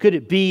Could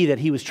it be that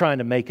he was trying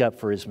to make up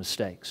for his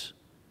mistakes?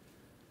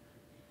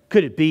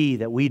 Could it be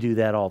that we do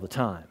that all the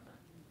time?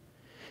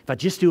 If I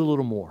just do a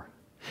little more,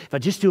 if I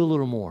just do a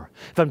little more,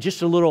 if I'm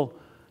just a little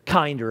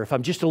kinder, if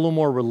I'm just a little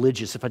more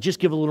religious, if I just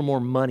give a little more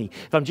money,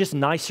 if I'm just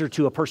nicer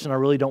to a person I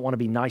really don't want to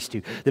be nice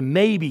to, then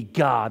maybe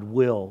God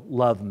will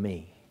love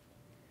me.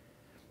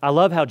 I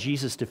love how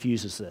Jesus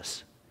diffuses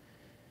this.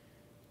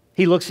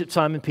 He looks at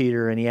Simon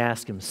Peter and he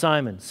asks him,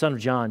 Simon, son of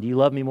John, do you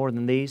love me more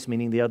than these?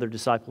 Meaning the other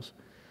disciples.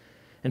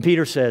 And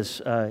Peter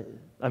says,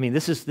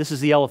 this is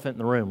the elephant in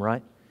the room,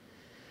 right?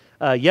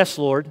 Yes,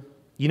 Lord,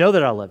 you know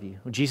that I love you.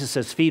 Jesus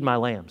says, feed my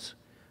lambs.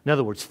 In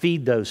other words,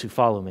 feed those who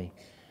follow me.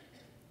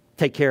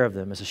 Take care of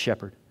them as a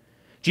shepherd.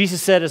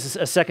 Jesus said a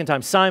second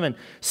time, Simon,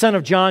 son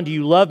of John, do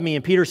you love me?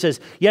 And Peter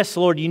says, yes,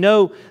 Lord, you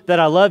know that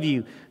I love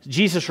you.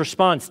 Jesus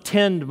responds,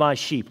 tend my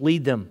sheep,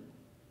 lead them,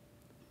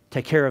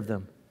 take care of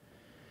them.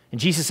 And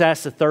Jesus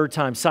asks the third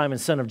time, Simon,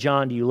 son of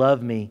John, do you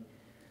love me?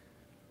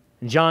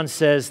 And John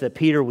says that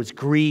Peter was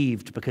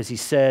grieved because he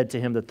said to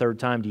him the third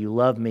time, do you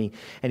love me?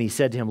 And he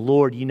said to him,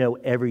 Lord, you know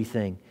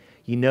everything.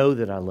 You know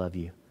that I love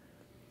you.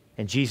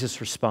 And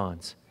Jesus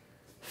responds,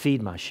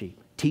 feed my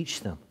sheep, teach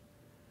them,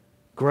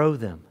 grow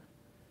them,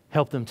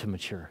 help them to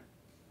mature.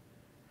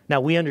 Now,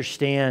 we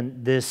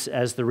understand this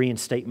as the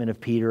reinstatement of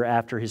Peter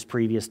after his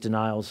previous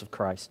denials of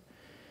Christ.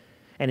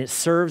 And it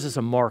serves as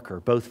a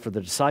marker both for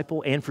the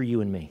disciple and for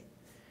you and me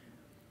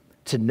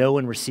to know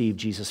and receive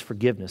Jesus'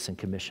 forgiveness and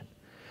commission.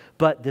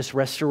 But this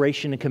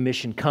restoration and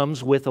commission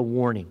comes with a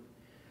warning.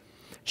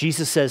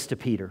 Jesus says to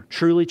Peter,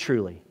 truly,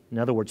 truly, in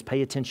other words,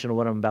 pay attention to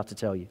what I'm about to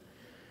tell you.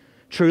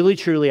 Truly,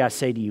 truly, I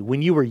say to you,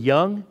 when you were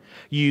young,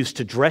 you used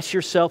to dress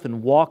yourself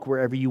and walk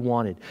wherever you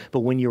wanted. But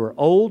when you are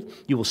old,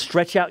 you will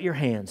stretch out your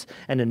hands,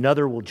 and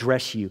another will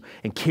dress you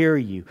and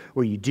carry you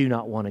where you do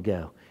not want to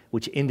go,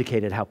 which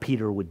indicated how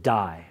Peter would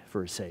die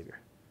for his Savior.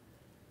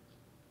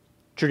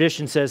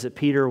 Tradition says that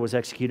Peter was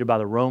executed by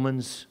the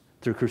Romans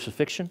through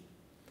crucifixion.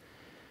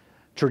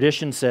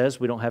 Tradition says,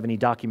 we don't have any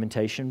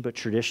documentation, but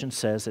tradition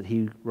says that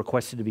he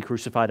requested to be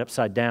crucified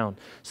upside down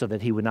so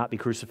that he would not be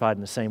crucified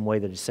in the same way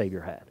that his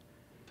Savior had.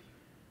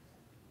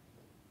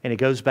 And it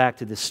goes back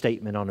to this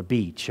statement on a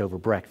beach over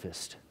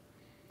breakfast,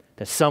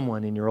 that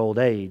someone in your old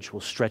age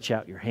will stretch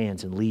out your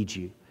hands and lead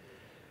you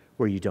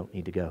where you don't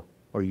need to go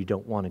or you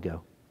don't want to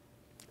go.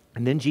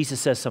 And then Jesus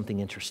says something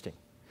interesting.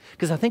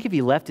 Because I think if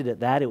he left it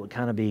at that, it would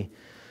kind of be,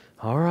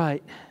 all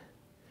right,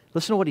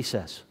 listen to what he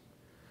says.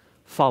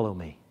 Follow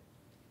me.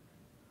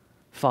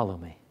 Follow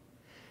me.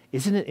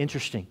 Isn't it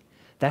interesting?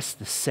 That's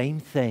the same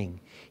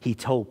thing he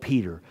told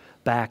Peter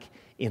back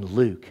in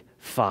Luke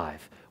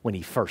 5 when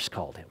he first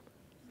called him.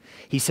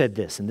 He said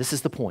this, and this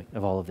is the point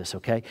of all of this,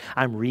 okay?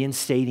 I'm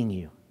reinstating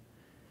you.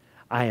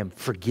 I am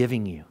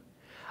forgiving you.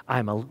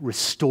 I'm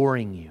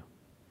restoring you.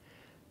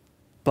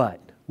 But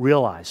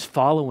realize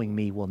following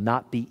me will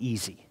not be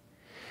easy,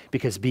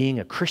 because being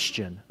a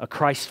Christian, a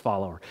Christ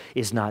follower,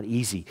 is not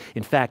easy.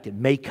 In fact, it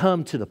may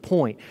come to the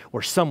point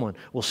where someone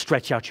will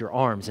stretch out your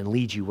arms and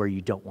lead you where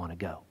you don't want to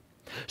go.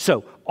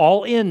 So,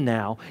 all in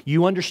now,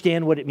 you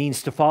understand what it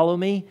means to follow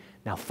me.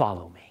 Now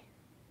follow me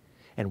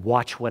and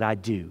watch what I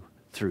do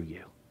through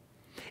you.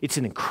 It's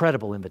an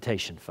incredible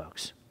invitation,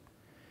 folks.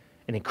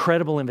 An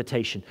incredible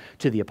invitation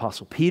to the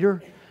Apostle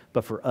Peter,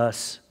 but for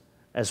us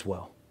as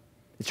well.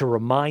 It's a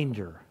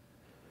reminder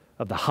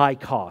of the high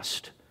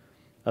cost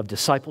of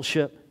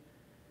discipleship,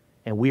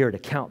 and we are to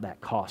count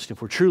that cost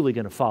if we're truly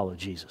going to follow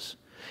Jesus.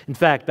 In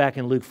fact, back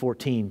in Luke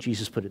 14,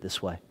 Jesus put it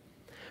this way.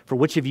 For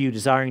which of you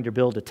desiring to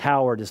build a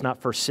tower does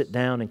not first sit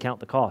down and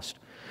count the cost,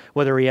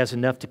 whether he has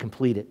enough to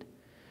complete it?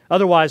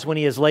 Otherwise, when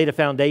he has laid a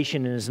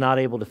foundation and is not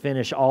able to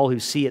finish, all who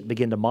see it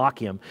begin to mock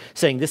him,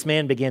 saying, this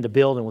man began to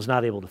build and was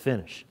not able to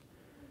finish.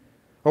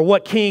 Or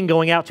what king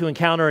going out to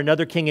encounter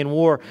another king in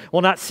war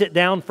will not sit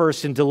down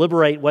first and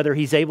deliberate whether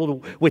he's able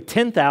to, with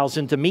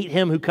 10,000 to meet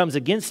him who comes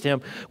against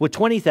him with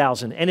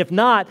 20,000? And if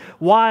not,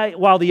 why,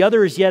 while the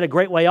other is yet a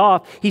great way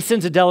off, he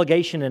sends a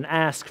delegation and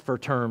asks for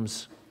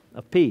terms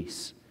of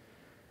peace.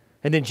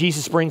 And then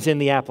Jesus brings in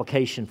the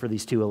application for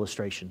these two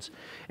illustrations,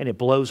 and it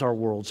blows our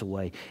worlds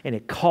away, and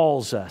it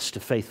calls us to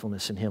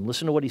faithfulness in Him.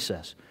 Listen to what He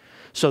says.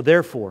 So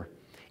therefore,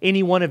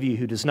 any one of you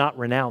who does not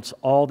renounce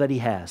all that he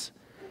has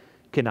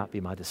cannot be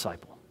my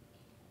disciple.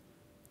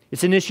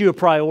 It's an issue of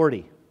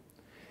priority.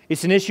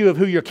 It's an issue of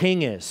who your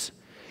king is.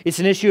 It's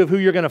an issue of who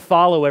you're going to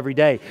follow every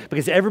day,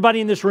 because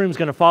everybody in this room is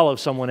going to follow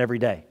someone every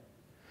day.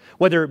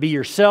 Whether it be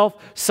yourself,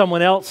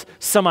 someone else,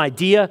 some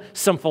idea,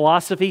 some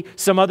philosophy,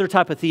 some other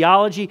type of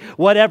theology,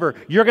 whatever,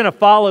 you're going to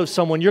follow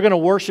someone, you're going to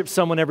worship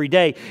someone every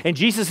day. And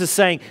Jesus is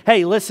saying,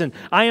 hey, listen,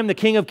 I am the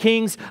King of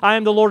Kings, I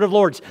am the Lord of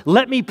Lords.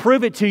 Let me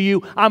prove it to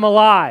you, I'm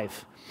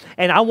alive.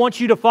 And I want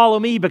you to follow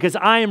me because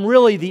I am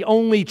really the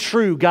only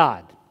true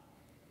God.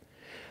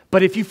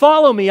 But if you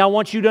follow me, I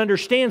want you to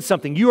understand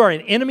something. You are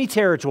in enemy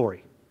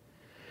territory.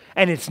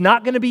 And it's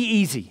not going to be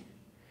easy.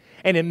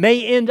 And it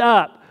may end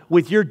up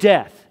with your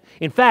death.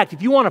 In fact,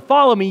 if you want to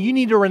follow me, you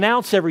need to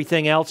renounce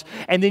everything else,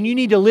 and then you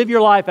need to live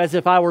your life as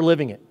if I were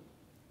living it.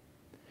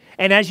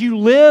 And as you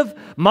live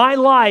my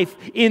life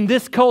in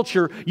this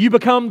culture, you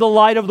become the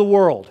light of the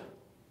world.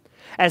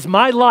 As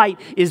my light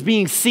is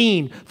being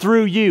seen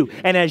through you,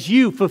 and as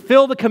you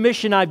fulfill the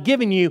commission I've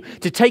given you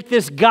to take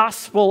this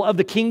gospel of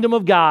the kingdom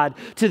of God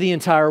to the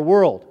entire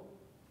world.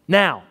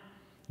 Now,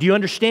 do you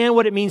understand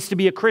what it means to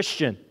be a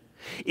Christian?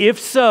 If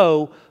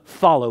so,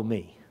 follow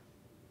me.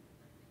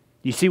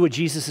 You see what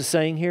Jesus is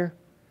saying here?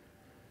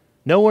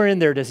 Nowhere in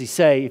there does he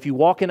say, if you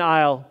walk an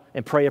aisle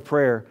and pray a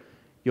prayer,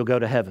 you'll go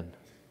to heaven.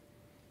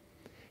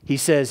 He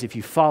says, if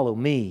you follow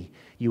me,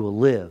 you will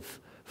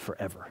live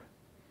forever.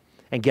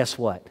 And guess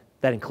what?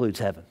 That includes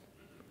heaven.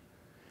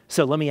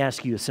 So let me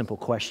ask you a simple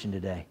question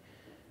today.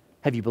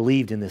 Have you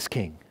believed in this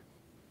King?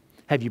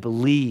 Have you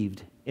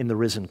believed in the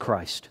risen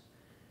Christ?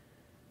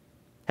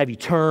 Have you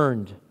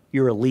turned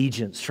your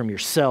allegiance from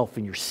yourself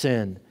and your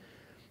sin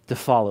to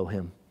follow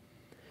him?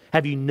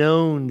 Have you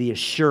known the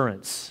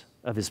assurance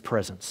of his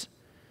presence?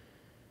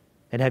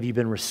 And have you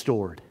been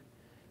restored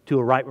to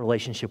a right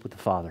relationship with the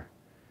Father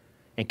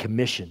and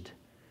commissioned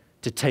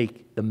to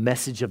take the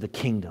message of the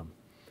kingdom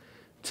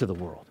to the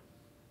world?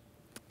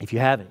 If you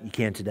haven't, you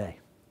can today.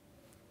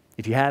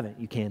 If you haven't,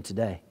 you can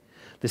today.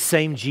 The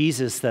same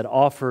Jesus that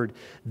offered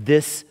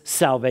this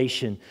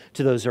salvation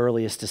to those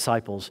earliest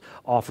disciples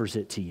offers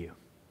it to you.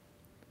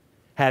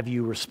 Have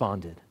you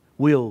responded?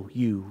 Will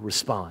you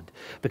respond?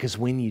 Because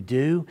when you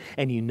do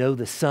and you know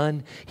the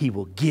Son, he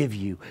will give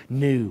you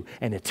new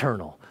and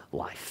eternal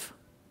life.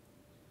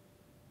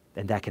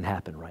 And that can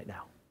happen right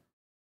now.